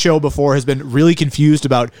listening to the show before has been really confused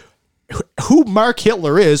about who Mark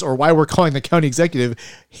Hitler is or why we're calling the county executive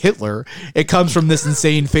Hitler, it comes from this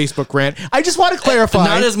insane Facebook rant. I just want to clarify.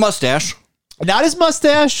 Not his mustache. Not his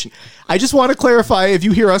mustache. I just want to clarify, if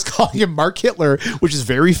you hear us calling him Mark Hitler, which is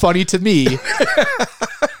very funny to me,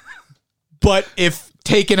 but if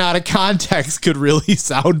taken out of context could really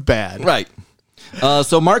sound bad. Right.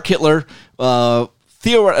 So Mark Hitler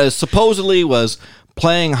supposedly was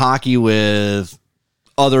playing hockey with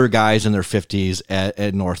other guys in their 50s at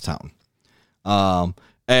Northtown.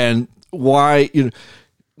 And why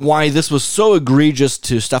this was so egregious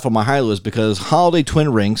to Stephan Mahailu is because Holiday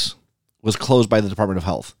Twin Rinks was closed by the Department of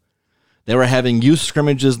Health. They were having youth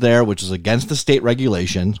scrimmages there, which is against the state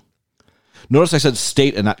regulation. Notice I said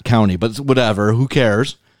state and not county, but whatever, who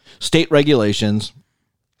cares? State regulations.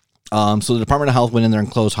 So the Department of Health went in there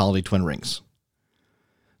and closed Holiday Twin Rinks.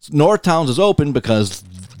 Northtowns is open because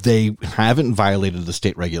they haven't violated the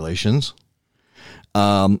state regulations.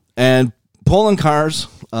 And Poland cars,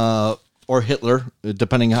 or Hitler,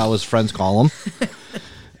 depending how his friends call him.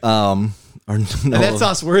 And that's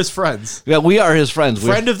us. We're his friends. Yeah, we are his friends.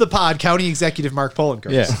 Friend of the pod, County Executive Mark Poland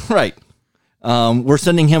cars. Yeah. Right. We're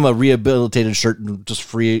sending him a rehabilitated shirt, just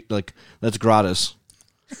free, like, that's gratis.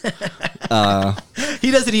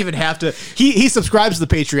 He doesn't even have to. He subscribes to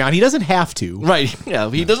the Patreon. He doesn't have to. Right. Yeah,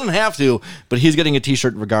 he doesn't have to, but he's getting a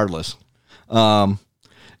t-shirt regardless. Somebody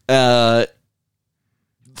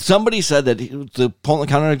said that the Poland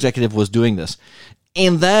County Executive was doing this.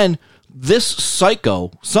 And then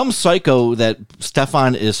some psycho that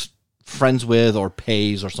Stephan is friends with or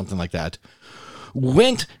pays or something like that,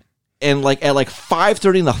 went and at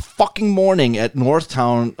 5:30 in the fucking morning at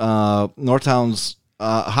Northtown's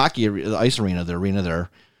hockey ice arena, the arena there,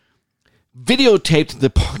 videotaped the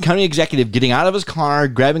county executive getting out of his car,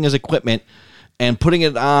 grabbing his equipment, and putting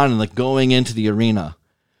it on and going into the arena.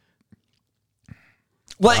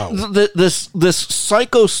 Wow. This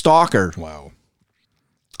psycho stalker. Wow.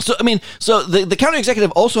 So the county executive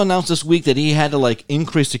also announced this week that he had to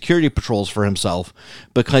increase security patrols for himself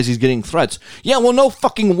because he's getting threats. Yeah, well, no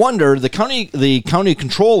fucking wonder the county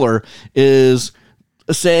controller is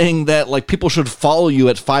saying that people should follow you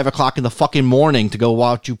at 5:00 in the fucking morning to go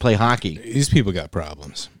watch you play hockey. These people got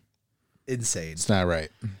problems. Insane. It's not right.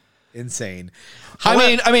 Insane.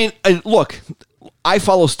 Look, I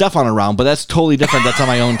follow Stephan around, but that's totally different. That's on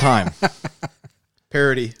my own time.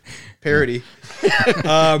 Parody.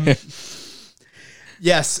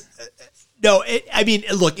 Yes. No,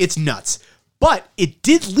 look, it's nuts. But it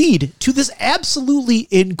did lead to this absolutely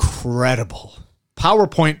incredible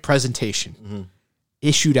PowerPoint presentation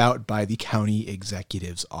issued out by the county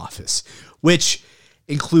executive's office, which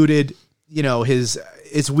included, his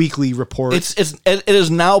weekly report. It is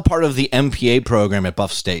now part of the MPA program at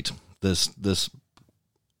Buff State. This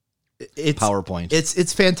PowerPoint.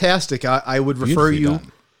 It's fantastic. I would refer you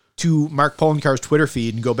to Mark Polandkar's Twitter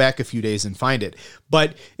feed and go back a few days and find it.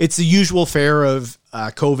 But it's the usual fare of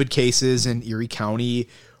COVID cases in Erie County,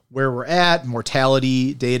 where we're at,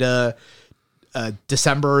 mortality data.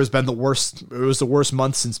 December has been the worst. It was the worst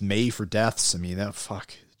month since May for deaths.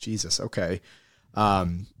 Jesus. Okay.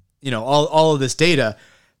 All of this data,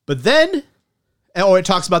 but then, it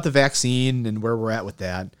talks about the vaccine and where we're at with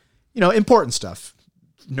that, important stuff,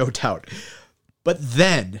 no doubt. But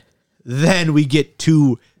then we get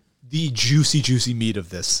to the juicy meat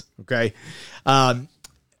of this. Okay.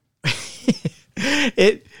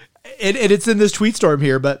 It's in this tweet storm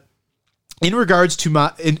here, but in regards to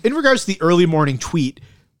the early morning tweet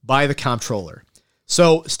by the comptroller.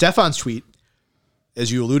 So Stephan's tweet, as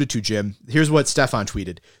you alluded to, Jim, here's what Stephan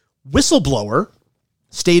tweeted. Whistleblower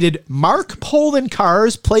stated Mark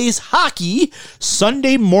Polandcars plays hockey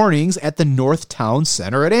Sunday mornings at the Northtown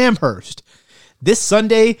Center at Amherst. This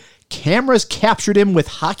Sunday, cameras captured him with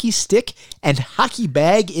hockey stick and hockey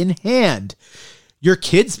bag in hand. Your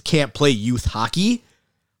kids can't play youth hockey.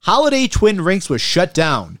 Holiday Twin rinks was shut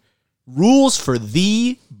down. Rules for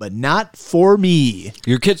thee, but not for me.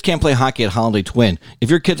 Your kids can't play hockey at Holiday Twin. If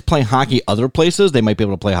your kids play hockey other places, they might be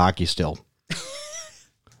able to play hockey still.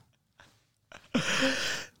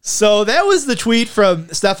 So that was the tweet from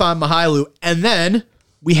Stephan Mihailu. And then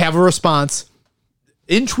we have a response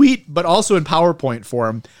in tweet, but also in PowerPoint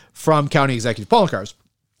form from County Executive Poloncarz.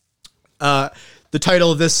 The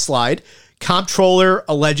title of this slide, Comptroller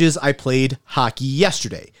alleges I played hockey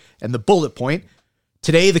yesterday. And the bullet point,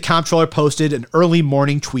 today the comptroller posted an early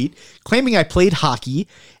morning tweet claiming I played hockey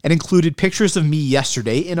and included pictures of me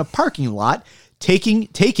yesterday in a parking lot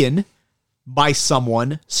taken by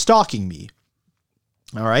someone stalking me.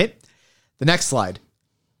 All right. The next slide.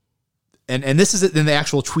 And this is in the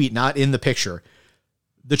actual tweet, not in the picture.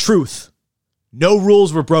 The truth. No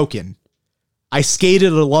rules were broken. I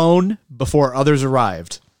skated alone before others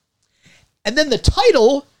arrived. And then the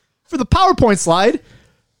title for the PowerPoint slide,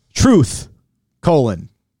 Truth,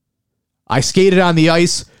 I skated on the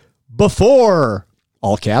ice before,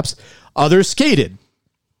 all caps, others skated.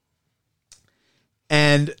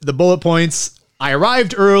 And the bullet points, I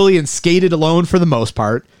arrived early and skated alone for the most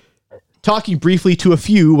part, talking briefly to a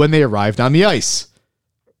few when they arrived on the ice.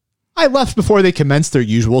 I left before they commenced their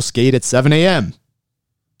usual skate at 7 a.m.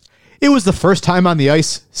 It was the first time on the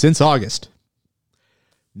ice since August.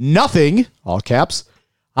 Nothing, all caps,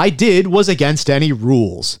 I did was against any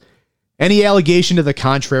rules. Any allegation to the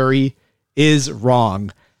contrary is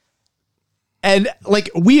wrong. And like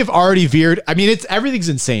we have already veered. I mean, everything's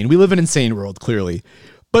insane. We live in an insane world, clearly.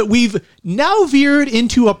 But we've now veered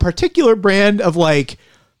into a particular brand of like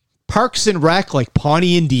Parks and Rec, like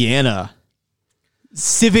Pawnee, Indiana.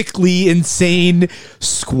 Civically insane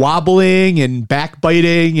squabbling and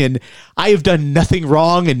backbiting, and I have done nothing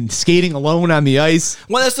wrong and skating alone on the ice.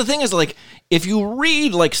 Well, that's the thing is, like, if you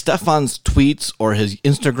read like Stephan's tweets or his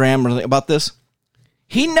Instagram or anything about this,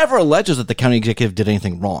 he never alleges that the county executive did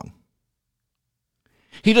anything wrong.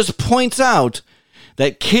 He just points out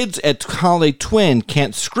that kids at Holiday Twin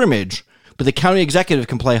can't scrimmage, but the county executive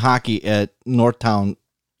can play hockey at Northtown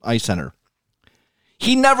Ice Center.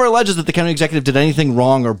 He never alleges that the county executive did anything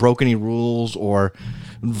wrong or broke any rules or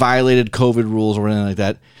violated COVID rules or anything like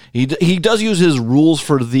that. He does use his rules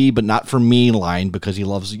for thee, but not for me line because he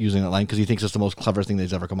loves using that line because he thinks it's the most clever thing that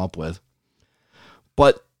he's ever come up with.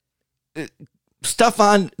 But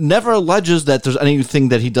Stephan never alleges that there's anything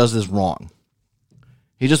that he does is wrong.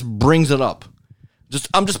 He just brings it up.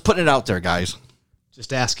 I'm just putting it out there, guys.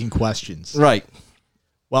 Just asking questions. Right.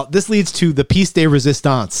 Well, this leads to the piece de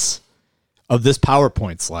resistance of this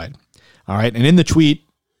PowerPoint slide. All right. And in the tweet,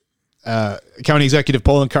 County Executive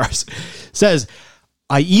Poloncarz says,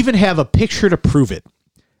 I even have a picture to prove it.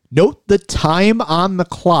 Note the time on the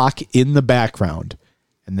clock in the background.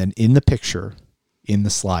 And then in the picture, in the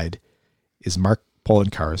slide, is Mark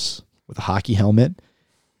Poloncarz with a hockey helmet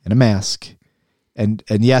and a mask. And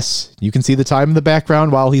yes, you can see the time in the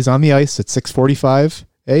background while he's on the ice at 6:45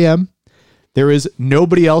 a.m. There is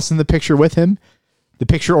nobody else in the picture with him. The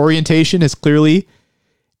picture orientation is clearly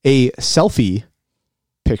a selfie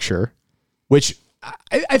picture, which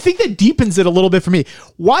I think that deepens it a little bit for me.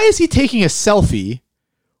 Why is he taking a selfie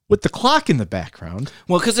with the clock in the background?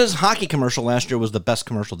 Well, because his hockey commercial last year was the best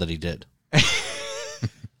commercial that he did.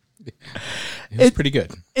 It's pretty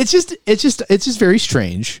good. It's just very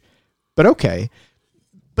strange, but okay.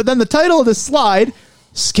 But then the title of this slide,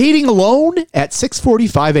 Skating Alone at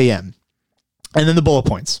 6:45 a.m. And then the bullet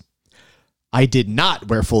points. I did not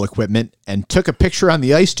wear full equipment and took a picture on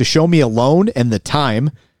the ice to show me alone and the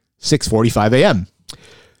time, 6:45 a.m.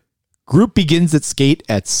 Group begins at skate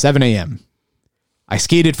at 7 a.m. I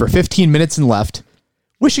skated for 15 minutes and left,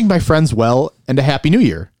 wishing my friends well and a happy new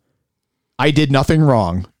year. I did nothing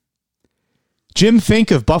wrong. Jim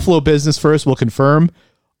Fink of Buffalo Business First will confirm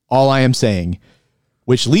all I am saying,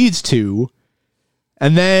 which leads to,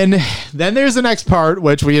 and then there's the next part,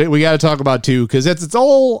 which we got to talk about too, because it's its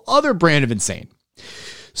whole other brand of insane.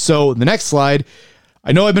 So the next slide,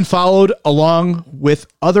 I know I've been followed along with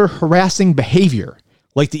other harassing behavior,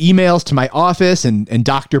 like the emails to my office and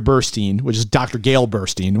Dr. Burstein, which is Dr. Gail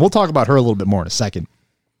Burstein. We'll talk about her a little bit more in a second.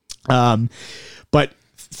 But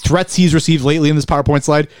threats he's received lately in this PowerPoint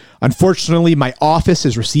slide. Unfortunately, my office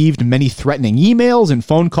has received many threatening emails and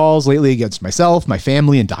phone calls lately against myself, my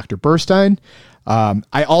family, and Dr. Burstein.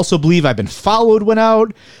 I also believe I've been followed when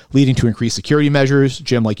out, leading to increased security measures,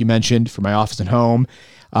 Jim, like you mentioned, for my office and home.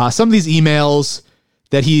 Some of these emails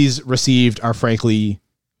that he's received are frankly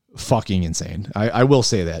fucking insane. I will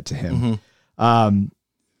say that to him.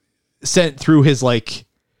 sent through his like,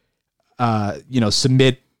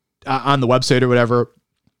 submit on the website or whatever.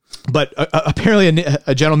 But apparently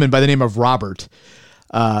a gentleman by the name of Robert,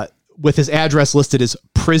 with his address listed as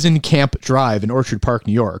Prison Camp Drive in Orchard Park,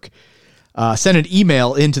 New York, sent an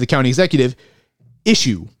email into the county executive.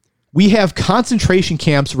 Issue: we have concentration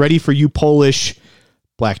camps ready for you Polish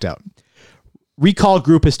blacked out. Recall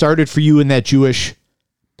group has started for you in that Jewish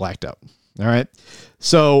blacked out. All right.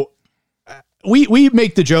 So we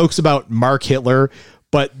make the jokes about Mark Hitler,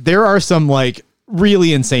 but there are some like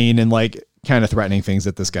really insane and like kind of threatening things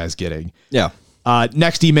that this guy's getting. Yeah.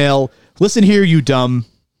 Next email. Listen here, you dumb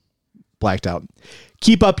blacked out.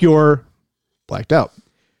 Keep up your blacked out.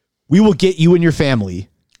 We will get you and your family.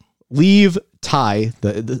 Leave Thai,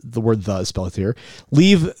 the word the is spelled here.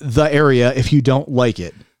 Leave the area if you don't like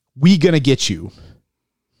it. We gonna get you.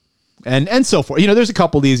 And so forth. There's a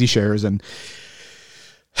couple of these he shares, and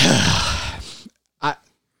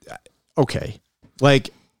okay.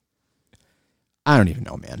 Like, I don't even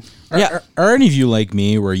know, man. Are any of you like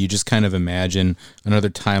me where you just kind of imagine another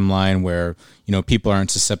timeline where, people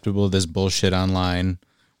aren't susceptible to this bullshit online,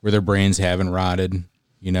 where their brains haven't rotted,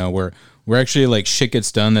 where actually like shit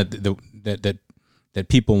gets done that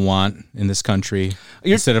people want in this country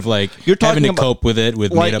instead of like having to cope with it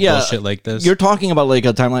with made up bullshit like this? You're talking about like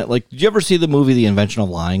a timeline. Like, did you ever see the movie The Invention of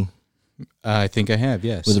Lying? I think I have,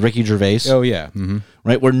 yes. With Ricky Gervais? Oh, yeah. Mm-hmm.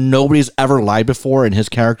 Right, where nobody's ever lied before, and his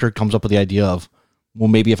character comes up with the idea of, well,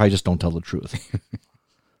 maybe if I just don't tell the truth.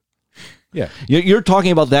 Yeah. You're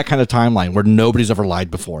talking about that kind of timeline where nobody's ever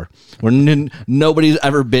lied before, where nobody's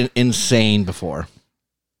ever been insane before.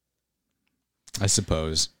 I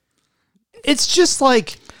suppose. It's just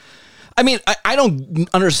like... I mean, I don't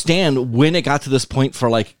understand when it got to this point for,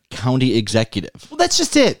 like, county executive. Well, that's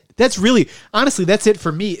just it. That's really... Honestly, that's it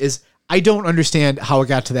for me, is I don't understand how it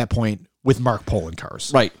got to that point with Mark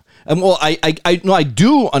Poloncarz. Right. And well, I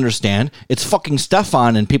do understand. It's fucking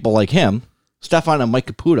Stephan and people like him. Stephan and Mike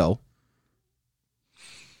Caputo.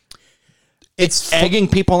 It's egging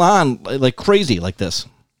people on like crazy like this.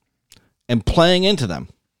 And playing into them.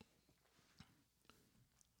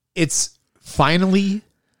 It's finally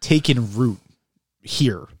taken root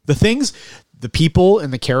here. The people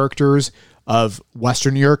and the characters of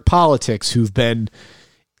Western New York politics who've been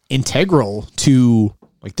integral to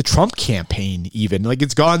like the Trump campaign, even like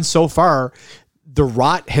it's gone so far, the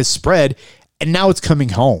rot has spread, and now it's coming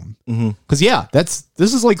home. Because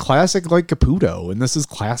this is like classic like Caputo, and this is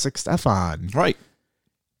classic Stephan, right?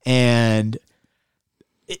 And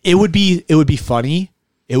it would be funny.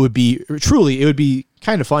 It would be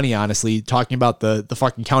kind of funny, honestly, talking about the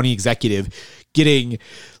fucking county executive getting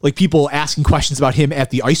like people asking questions about him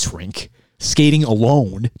at the ice rink, skating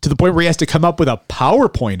alone to the point where he has to come up with a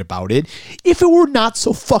PowerPoint about it if it were not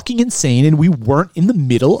so fucking insane and we weren't in the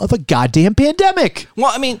middle of a goddamn pandemic.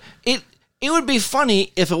 Well, I mean, it would be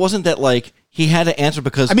funny if it wasn't that like he had to answer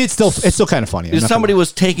because... I mean, it's still kind of funny. Somebody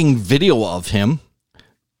was taking video of him.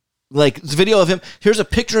 Like, it's a video of him. Here's a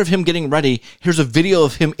picture of him getting ready. Here's a video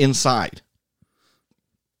of him inside.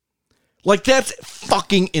 Like, that's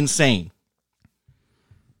fucking insane.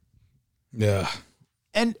 Yeah.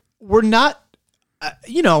 And we're not, I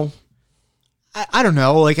don't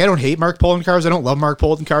know. Like, I don't hate Mark Poloncarz. I don't love Mark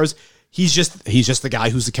Poloncarz. He's just the guy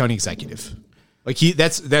who's the county executive. Like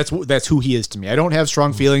that's who he is to me. I don't have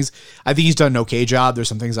strong feelings. I think he's done an okay job. There's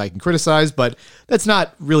some things I can criticize, but that's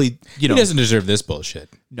not really, He doesn't deserve this bullshit.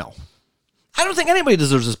 No. I don't think anybody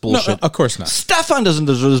deserves this bullshit. No, of course not. Stephan doesn't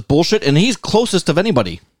deserve this bullshit, and he's closest of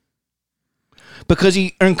anybody. Because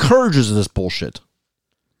he encourages this bullshit.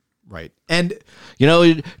 Right. And,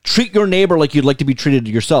 treat your neighbor like you'd like to be treated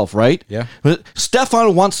yourself, right? Yeah. But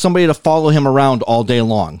Stephan wants somebody to follow him around all day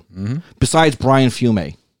long, besides Brian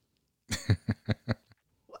Fume.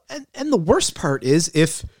 and the worst part is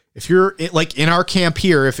if you're like in our camp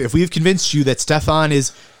here, if we've convinced you that Stephan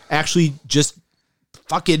is actually just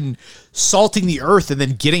fucking salting the earth and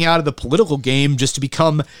then getting out of the political game just to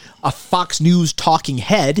become a Fox News talking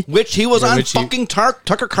head, which he was on fucking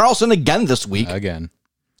Tucker Carlson again this week. Again.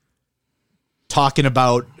 Talking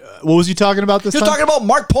about, what was he talking about this time? He was talking about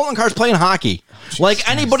Mark Poloncarz playing hockey. Like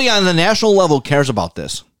anybody on the national level cares about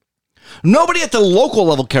this. Nobody at the local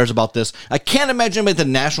level cares about this. I can't imagine anybody at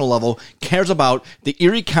the national level cares about the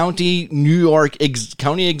Erie County, New York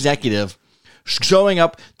county executive showing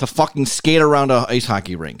up to fucking skate around a ice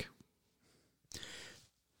hockey rink.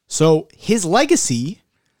 So his legacy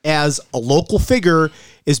as a local figure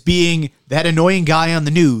is being that annoying guy on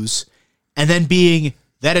the news, and then being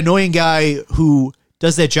that annoying guy who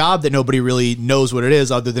does that job that nobody really knows what it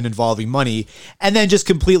is other than involving money, and then just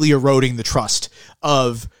completely eroding the trust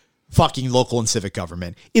of fucking local and civic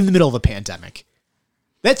government in the middle of a pandemic.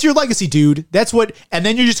 That's your legacy, dude. That's what, and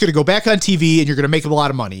then you're just going to go back on TV and you're going to make a lot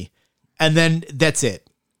of money. And then that's it.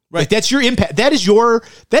 Right. Like, that's your impact. That is your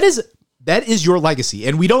legacy.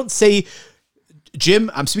 And we don't say,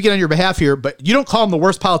 Jim, I'm speaking on your behalf here, but you don't call him the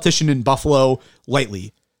worst politician in Buffalo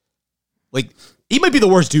lightly. Like, he might be the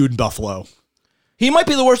worst dude in Buffalo. He might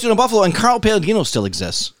be the worst dude in Buffalo, and Carl Palladino still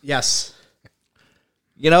exists. Yes.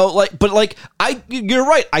 You're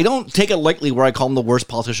right. I don't take it lightly where I call him the worst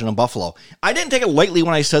politician in Buffalo. I didn't take it lightly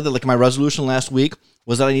when I said that, like, my resolution last week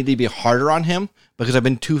was that I need to be harder on him because I've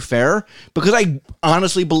been too fair, because I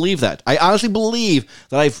honestly believe that. I honestly believe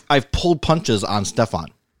that I've pulled punches on Stephan,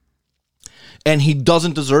 and he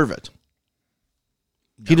doesn't deserve it.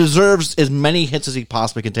 No. He deserves as many hits as he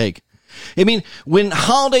possibly can take. I mean, when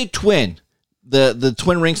Holiday Twin, the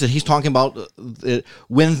twin rinks that he's talking about,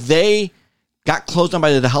 when they got closed down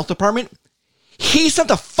by the health department, he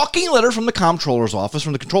sent a fucking letter from the controller's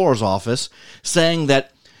office, saying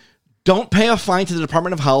that don't pay a fine to the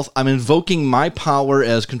Department of Health. I'm invoking my power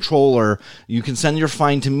as controller. You can send your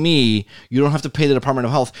fine to me. You don't have to pay the Department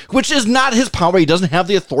of Health, which is not his power. He doesn't have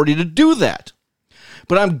the authority to do that.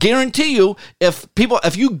 But I guarantee you, if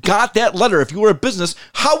you got that letter, if you were a business,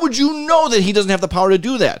 how would you know that he doesn't have the power to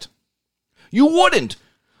do that? You wouldn't.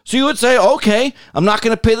 So you would say, okay, I'm not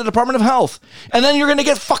going to pay the Department of Health. And then you're going to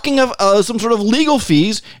get fucking some sort of legal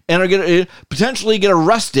fees and are going to potentially get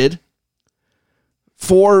arrested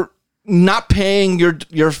for not paying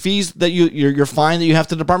your fees, that your fine that you have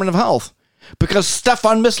to the Department of Health, because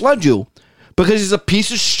Stephan misled you, because he's a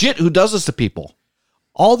piece of shit who does this to people.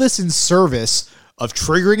 All this in service of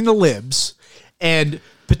triggering the libs and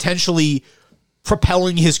potentially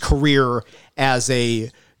propelling his career as a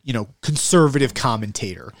conservative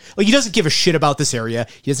commentator. Like, he doesn't give a shit about this area.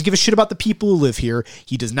 He doesn't give a shit about the people who live here.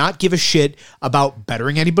 He does not give a shit about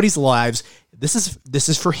bettering anybody's lives. This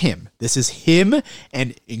is for him. This is him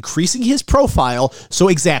and increasing his profile so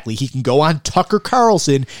exactly he can go on Tucker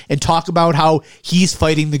Carlson and talk about how he's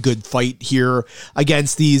fighting the good fight here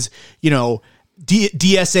against these,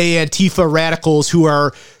 DSA Antifa radicals who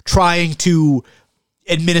are trying to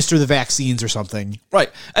administer the vaccines or something.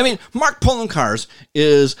 Right. I mean, Mark Poloncarz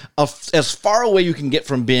is as far away you can get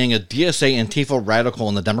from being a DSA Antifa radical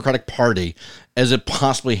in the Democratic Party as it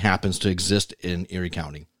possibly happens to exist in Erie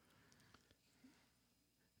County.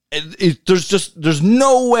 There's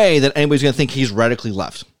no way that anybody's going to think he's radically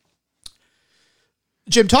left.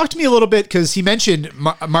 Jim, talk to me a little bit, because he mentioned,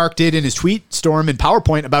 Mark did in his tweet storm and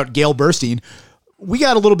PowerPoint, about Gail Burstein. We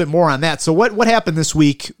got a little bit more on that. So what happened this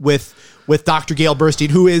week with Dr. Gail Burstein,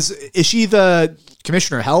 who is she the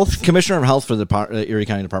Commissioner of Health? Commissioner of Health for the Erie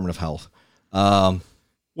County Department of Health.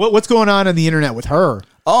 What's going on the internet with her?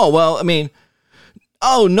 Oh, well, I mean,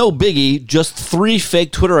 no biggie. Just 3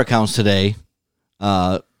 fake Twitter accounts today.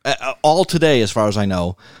 All today, as far as I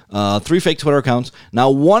know. 3 fake Twitter accounts.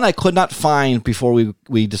 Now, one I could not find before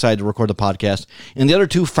we decided to record the podcast, and the other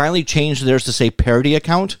 2 finally changed theirs to say parody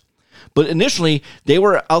account. But initially, they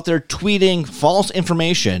were out there tweeting false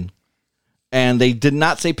information, and they did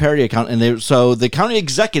not say parody account. And so the county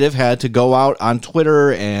executive had to go out on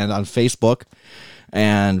Twitter and on Facebook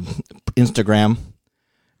and Instagram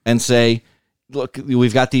and say, look,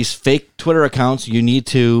 we've got these fake Twitter accounts. You need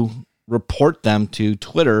to report them to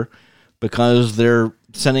Twitter because they're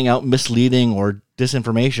sending out misleading or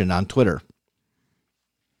disinformation on Twitter.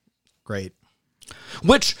 Great.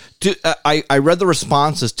 Which I read the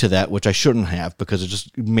responses to that, which I shouldn't have, because it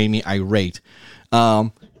just made me irate.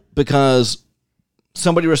 Because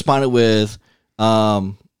somebody responded with,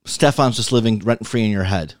 Stephan's just living rent-free in your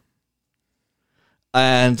head.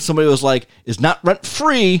 And somebody was like, it's not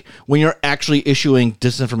rent-free when you're actually issuing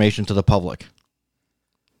disinformation to the public.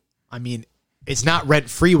 I mean, it's not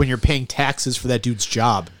rent-free when you're paying taxes for that dude's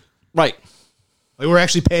job. Right. Like,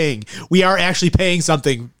 we are actually paying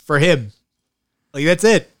something for him. Like, that's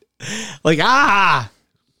it. Like, ugh.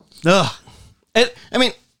 And, I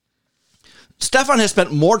mean, Stephan has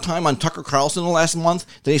spent more time on Tucker Carlson in the last month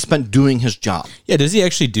than he spent doing his job. Yeah, does he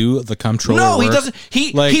actually do the comptroller No, work? he doesn't.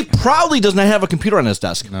 He probably does not have a computer on his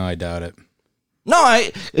desk. No, I doubt it. No,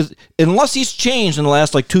 unless he's changed in the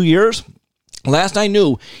last, 2 years. Last I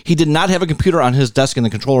knew, he did not have a computer on his desk in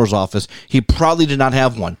the controller's office. He probably did not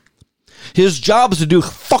have one. His job is to do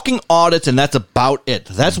fucking audits, and that's about it.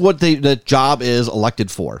 That's what the job is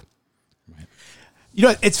elected for.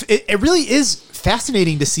 It really is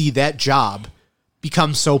fascinating to see that job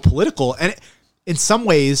become so political. And in some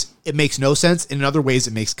ways, it makes no sense. In other ways,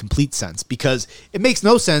 it makes complete sense, because it makes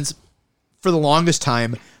no sense for the longest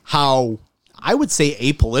time how, I would say,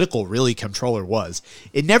 apolitical really controller was.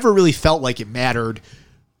 It never really felt like it mattered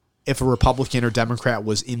if a Republican or Democrat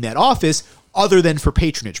was in that office other than for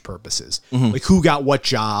patronage purposes. Like who got what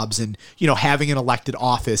jobs, and, having an elected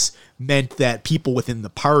office meant that people within the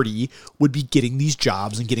party would be getting these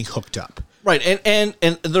jobs and getting hooked up. Right. And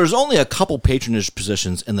there's only a couple patronage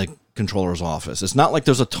positions in the controller's office. It's not like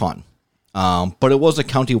there's a ton, but it was a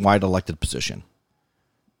county-wide elected position.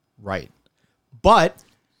 Right. But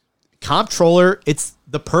comptroller, it's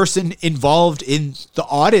the person involved in the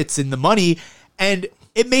audits and the money, and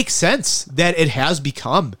it makes sense that it has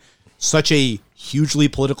become such a hugely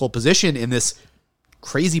political position in this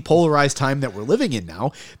crazy polarized time that we're living in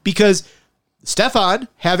now, because Stephan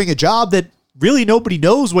having a job that really nobody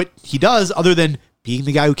knows what he does other than being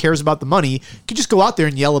the guy who cares about the money, can just go out there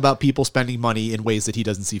and yell about people spending money in ways that he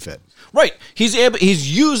doesn't see fit. Right. He's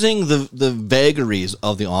using the vagaries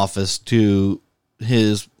of the office to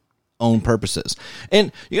his own purposes.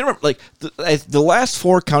 And you remember, like, the last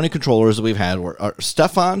 4 county controllers that we've had are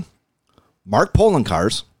Stephan, Mark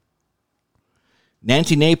Polenkars,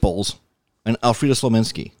 Nancy Naples, and Alfreda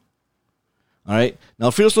Slominski. All right. Now,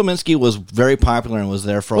 Alfreda Slominski was very popular and was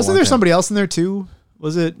there for Wasn't a long there time. somebody else in there too?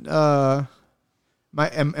 Was it, am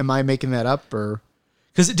I making that up, or,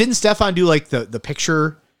 because didn't Stephan do like the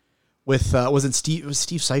picture with, was Steve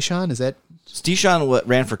Seichon? Is that? Stephan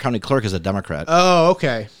ran for county clerk as a Democrat. Oh,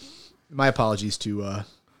 okay. My apologies to,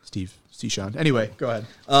 Steve Seichon. Anyway, go ahead.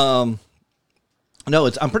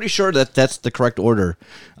 No, I'm pretty sure that that's the correct order.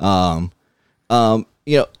 And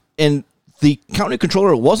the county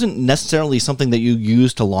controller wasn't necessarily something that you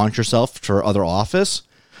use to launch yourself for other office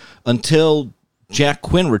until Jack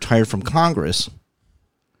Quinn retired from Congress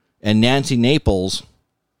and Nancy Naples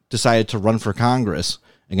decided to run for Congress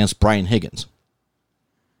against Brian Higgins.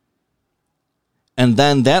 And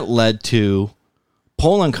then that led to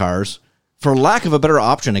Polenkars, for lack of a better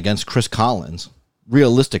option, against Chris Collins.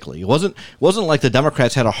 Realistically, it wasn't like the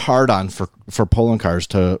Democrats had a hard-on for Polenkars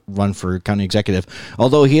to run for county executive,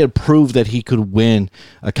 although he had proved that he could win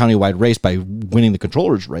a countywide race by winning the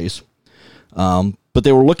controller's race. But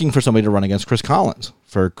they were looking for somebody to run against Chris Collins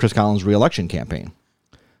for Chris Collins' re-election campaign,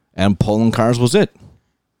 and Polenkars was it.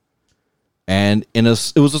 And it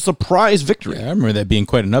was a surprise victory. Yeah, I remember that being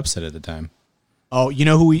quite an upset at the time. Oh, you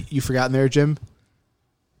know who you forgot in there, Jim?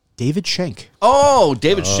 David Schenck. Oh,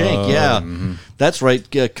 David Schenck, yeah. That's right.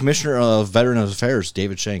 Commissioner of Veterans Affairs,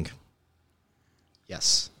 David Schenck.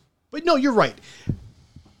 Yes. But no, you're right.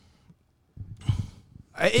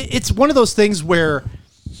 It's one of those things where,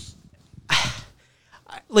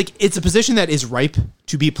 like, it's a position that is ripe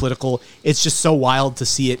to be political. It's just so wild to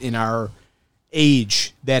see it in our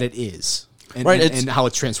age that it is. And, right, and how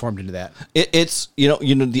it's transformed into that. It's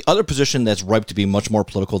the other position that's ripe to be much more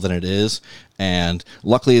political than it is, and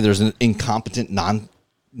luckily there's an incompetent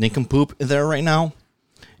non-nincompoop there right now,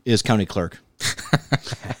 is county clerk.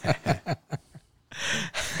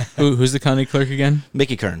 Who's the county clerk again?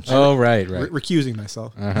 Mickey Kearns. Oh, right. Recusing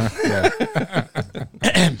myself.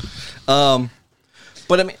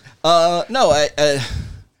 But I mean,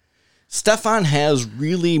 Stephan has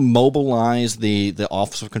really mobilized the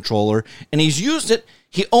office of controller, and he's used it.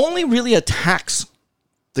 He only really attacks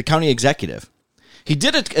the county executive. He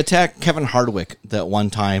did attack Kevin Hardwick that one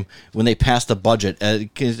time when they passed the budget.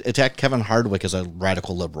 Attacked Kevin Hardwick as a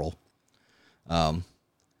radical liberal.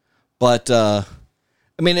 But I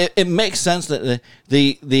mean, it makes sense that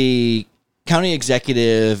the county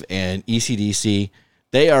executive and ECDC,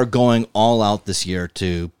 they are going all out this year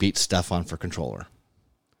to beat Stephan for controller.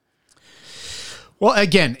 Well,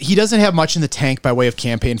 again, he doesn't have much in the tank by way of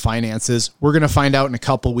campaign finances. We're going to find out in a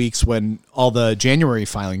couple weeks when all the January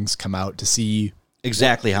filings come out to see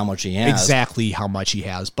exactly how much he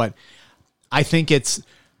has. But I think it's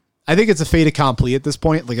a fait accompli at this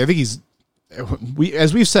point. Like, I think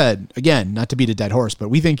as we've said, again, not to beat a dead horse, but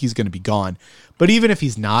we think he's going to be gone. But even if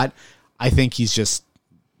he's not, I think he's just,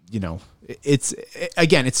 it's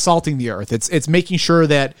salting the earth. It's making sure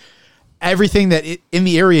that everything that in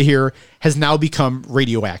the area here has now become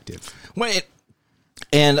radioactive. Well,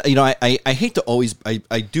 I hate to always,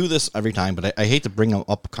 I do this every time, but I hate to bring them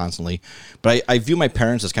up constantly. But I view my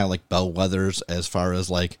parents as kind of like bellwethers as far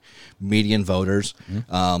as like median voters.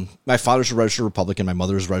 Mm-hmm. My father's a registered Republican. My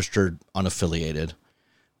mother's registered unaffiliated.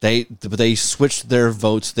 They switch their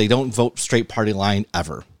votes. They don't vote straight party line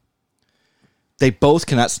ever. They both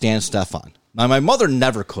cannot stand Stephan. Now, my mother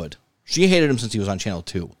never could. She hated him since he was on Channel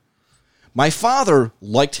 2. My father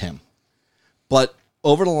liked him, but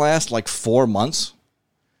over the last 4 months,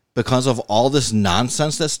 because of all this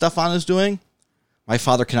nonsense that Stephan is doing, my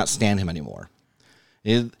father cannot stand him anymore.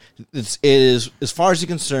 It is, as far as he's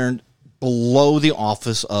concerned, below the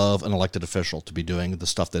office of an elected official to be doing the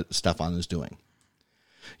stuff that Stephan is doing.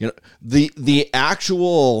 the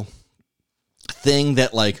actual thing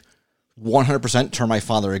that like 100% turned my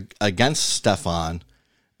father against Stephan,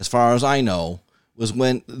 as far as I know, was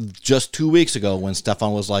when just 2 weeks ago when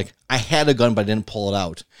Stephan was like, I had a gun but I didn't pull it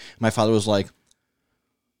out. My father was like,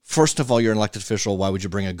 first of all, you're an elected official. Why would you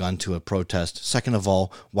bring a gun to a protest? Second of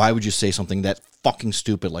all, why would you say something that fucking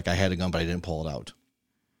stupid like I had a gun but I didn't pull it out?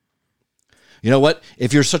 You know what?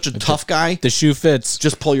 If you're such a tough guy, The shoe fits.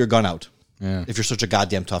 just pull your gun out. Yeah. If you're such a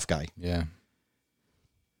goddamn tough guy. Yeah.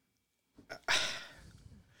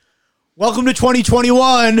 Welcome to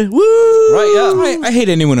 2021. Woo! Right, yeah. I hate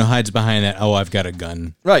anyone who hides behind that, oh, I've got a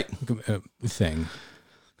gun Right. thing.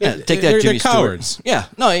 Yeah, take that, They're Jimmy Stewart. cowards. Yeah.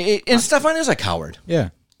 No, and Stephan is a coward. Yeah.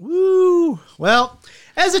 Woo! Well,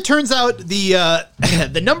 as it turns out, the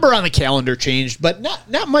the number on the calendar changed, but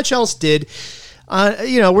not much else did.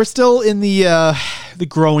 We're still in the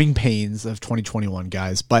growing pains of 2021,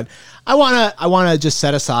 guys. But I wanna just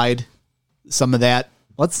set aside some of that.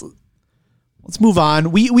 Let's move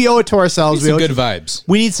on. We owe it to ourselves. Some good vibes.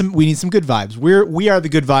 We need some good vibes. We are the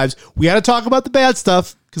good vibes. We got to talk about the bad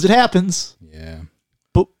stuff because it happens. Yeah.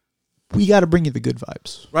 But we got to bring you the good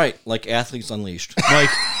vibes. Right. Like Athletes Unleashed.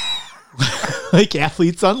 Like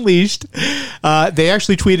Athletes Unleashed. They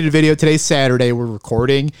actually tweeted a video today, Saturday. We're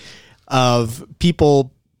recording of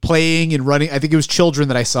people playing and running. I think it was children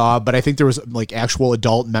that I saw, but I think there was like actual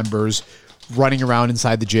adult members running around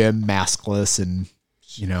inside the gym, maskless, and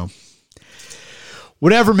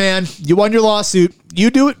whatever, man. You won your lawsuit. You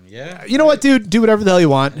do it. Yeah. You know what, dude? Do whatever the hell you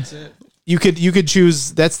want. That's it. You could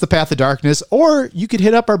choose. That's the path of darkness, or you could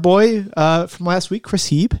hit up our boy from last week, Chris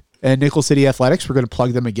Heeb, and Nickel City Athletics. We're going to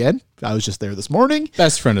plug them again. I was just there this morning.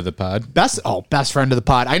 Best friend of the pod. Best friend of the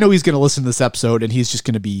pod. I know he's going to listen to this episode, and he's just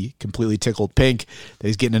going to be completely tickled pink that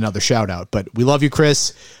he's getting another shout out. But we love you,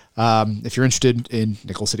 Chris. If you're interested in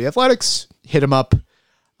Nickel City Athletics, hit him up.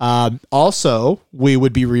 Also, we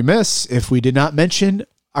would be remiss if we did not mention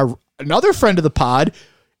another friend of the pod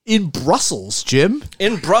in Brussels, Jim.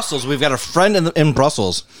 In Brussels, we've got a friend in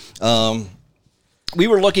Brussels. We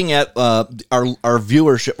were looking at our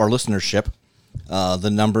viewership, our listenership, the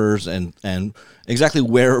numbers, and exactly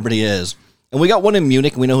where everybody is. And we got one in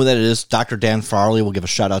Munich. We know who that is. Dr. Dan Farley. We'll give a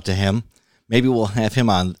shout out to him. Maybe we'll have him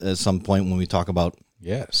on at some point when we talk about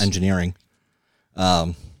engineering.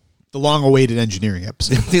 The long-awaited engineering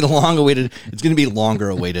episode. The long-awaited. It's going to be longer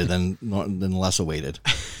awaited than less awaited.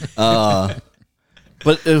 But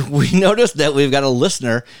we noticed that we've got a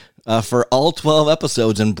listener for all 12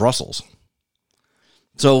 episodes in Brussels.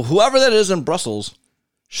 So whoever that is in Brussels,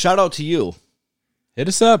 shout out to you. Hit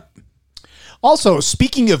us up. Also,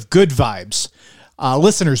 speaking of good vibes,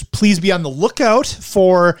 listeners, please be on the lookout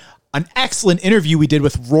for an excellent interview we did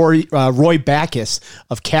with Roy Backus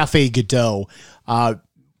of Cafe Godot.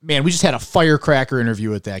 Man, we just had a firecracker interview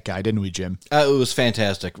with that guy, didn't we, Jim? It was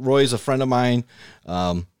fantastic. Roy's a friend of mine.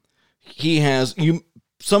 He has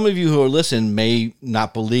some of you who are listening may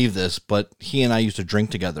not believe this, but he and I used to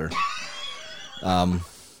drink together.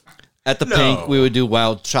 At the Pink, we would do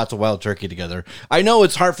shots of wild turkey together. I know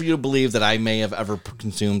it's hard for you to believe that I may have ever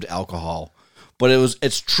consumed alcohol, but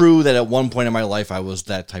it's true that at one point in my life I was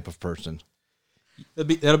that type of person.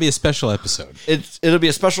 That'll be a special episode. It'll be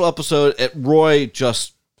a special episode. Roy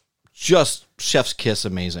just chef's kiss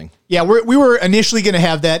amazing. Yeah, we were initially going to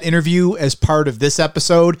have that interview as part of this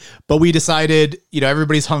episode, but we decided,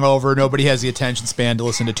 everybody's hungover. Nobody has the attention span to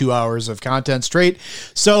listen to 2 hours of content straight.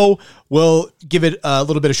 So we'll give it a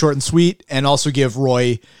little bit of short and sweet and also give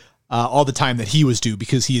Roy all the time that he was due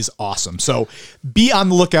because he is awesome. So be on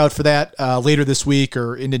the lookout for that later this week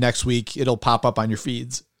or into next week. It'll pop up on your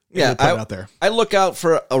feeds. Yeah, we'll put it out there. I look out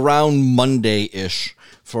for around Monday-ish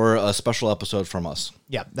for a special episode from us.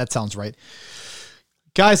 Yeah, that sounds right.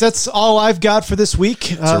 Guys, that's all I've got for this week.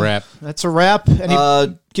 That's a wrap. That's a wrap.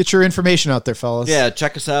 Get your information out there, fellas. Yeah,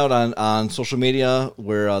 check us out on social media.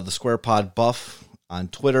 We're the Square Pod Buff on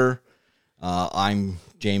Twitter. I'm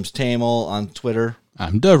James Tamel on Twitter.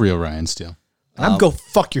 I'm the real Ryan Steele. I'm go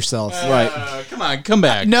fuck yourself. Right. Come on, come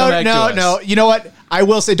back. No. You know what? I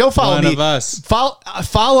will say, don't follow One me. of us.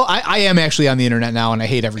 Follow. I am actually on the internet now, and I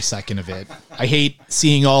hate every second of it. I hate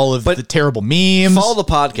seeing all of the terrible memes. Follow the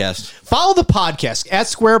podcast. Follow the podcast at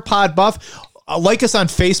Square Pod Buff. Like us on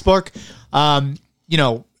Facebook.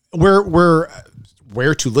 We're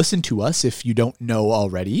where to listen to us if you don't know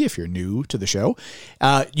already. If you're new to the show,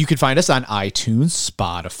 you can find us on iTunes,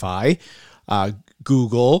 Spotify,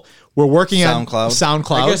 Google. We're working on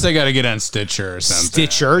SoundCloud. I guess I got to get on Stitcher or something.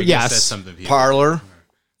 Stitcher, yes. That's something people Parlor.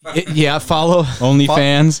 Follow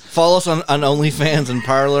OnlyFans. Follow us on OnlyFans and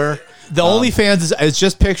Parlor. The OnlyFans is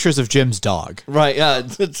just pictures of Jim's dog. Right. Yeah.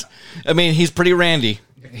 He's pretty randy.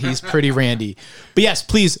 He's pretty randy. But yes,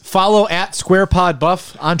 please follow at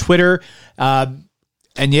SquarePodBuff on Twitter. And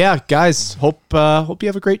yeah, guys, hope you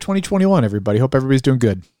have a great 2021, everybody. Hope everybody's doing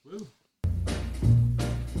good.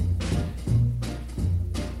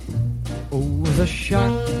 Oh, the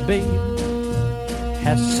shark, babe,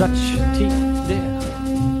 has such teeth, dear,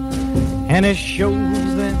 and it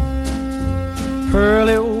shows them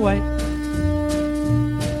pearly white.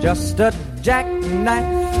 Just a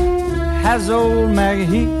jackknife has old Maggie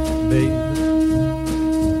Heath, babe,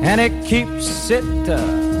 and it keeps it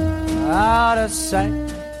out of sight.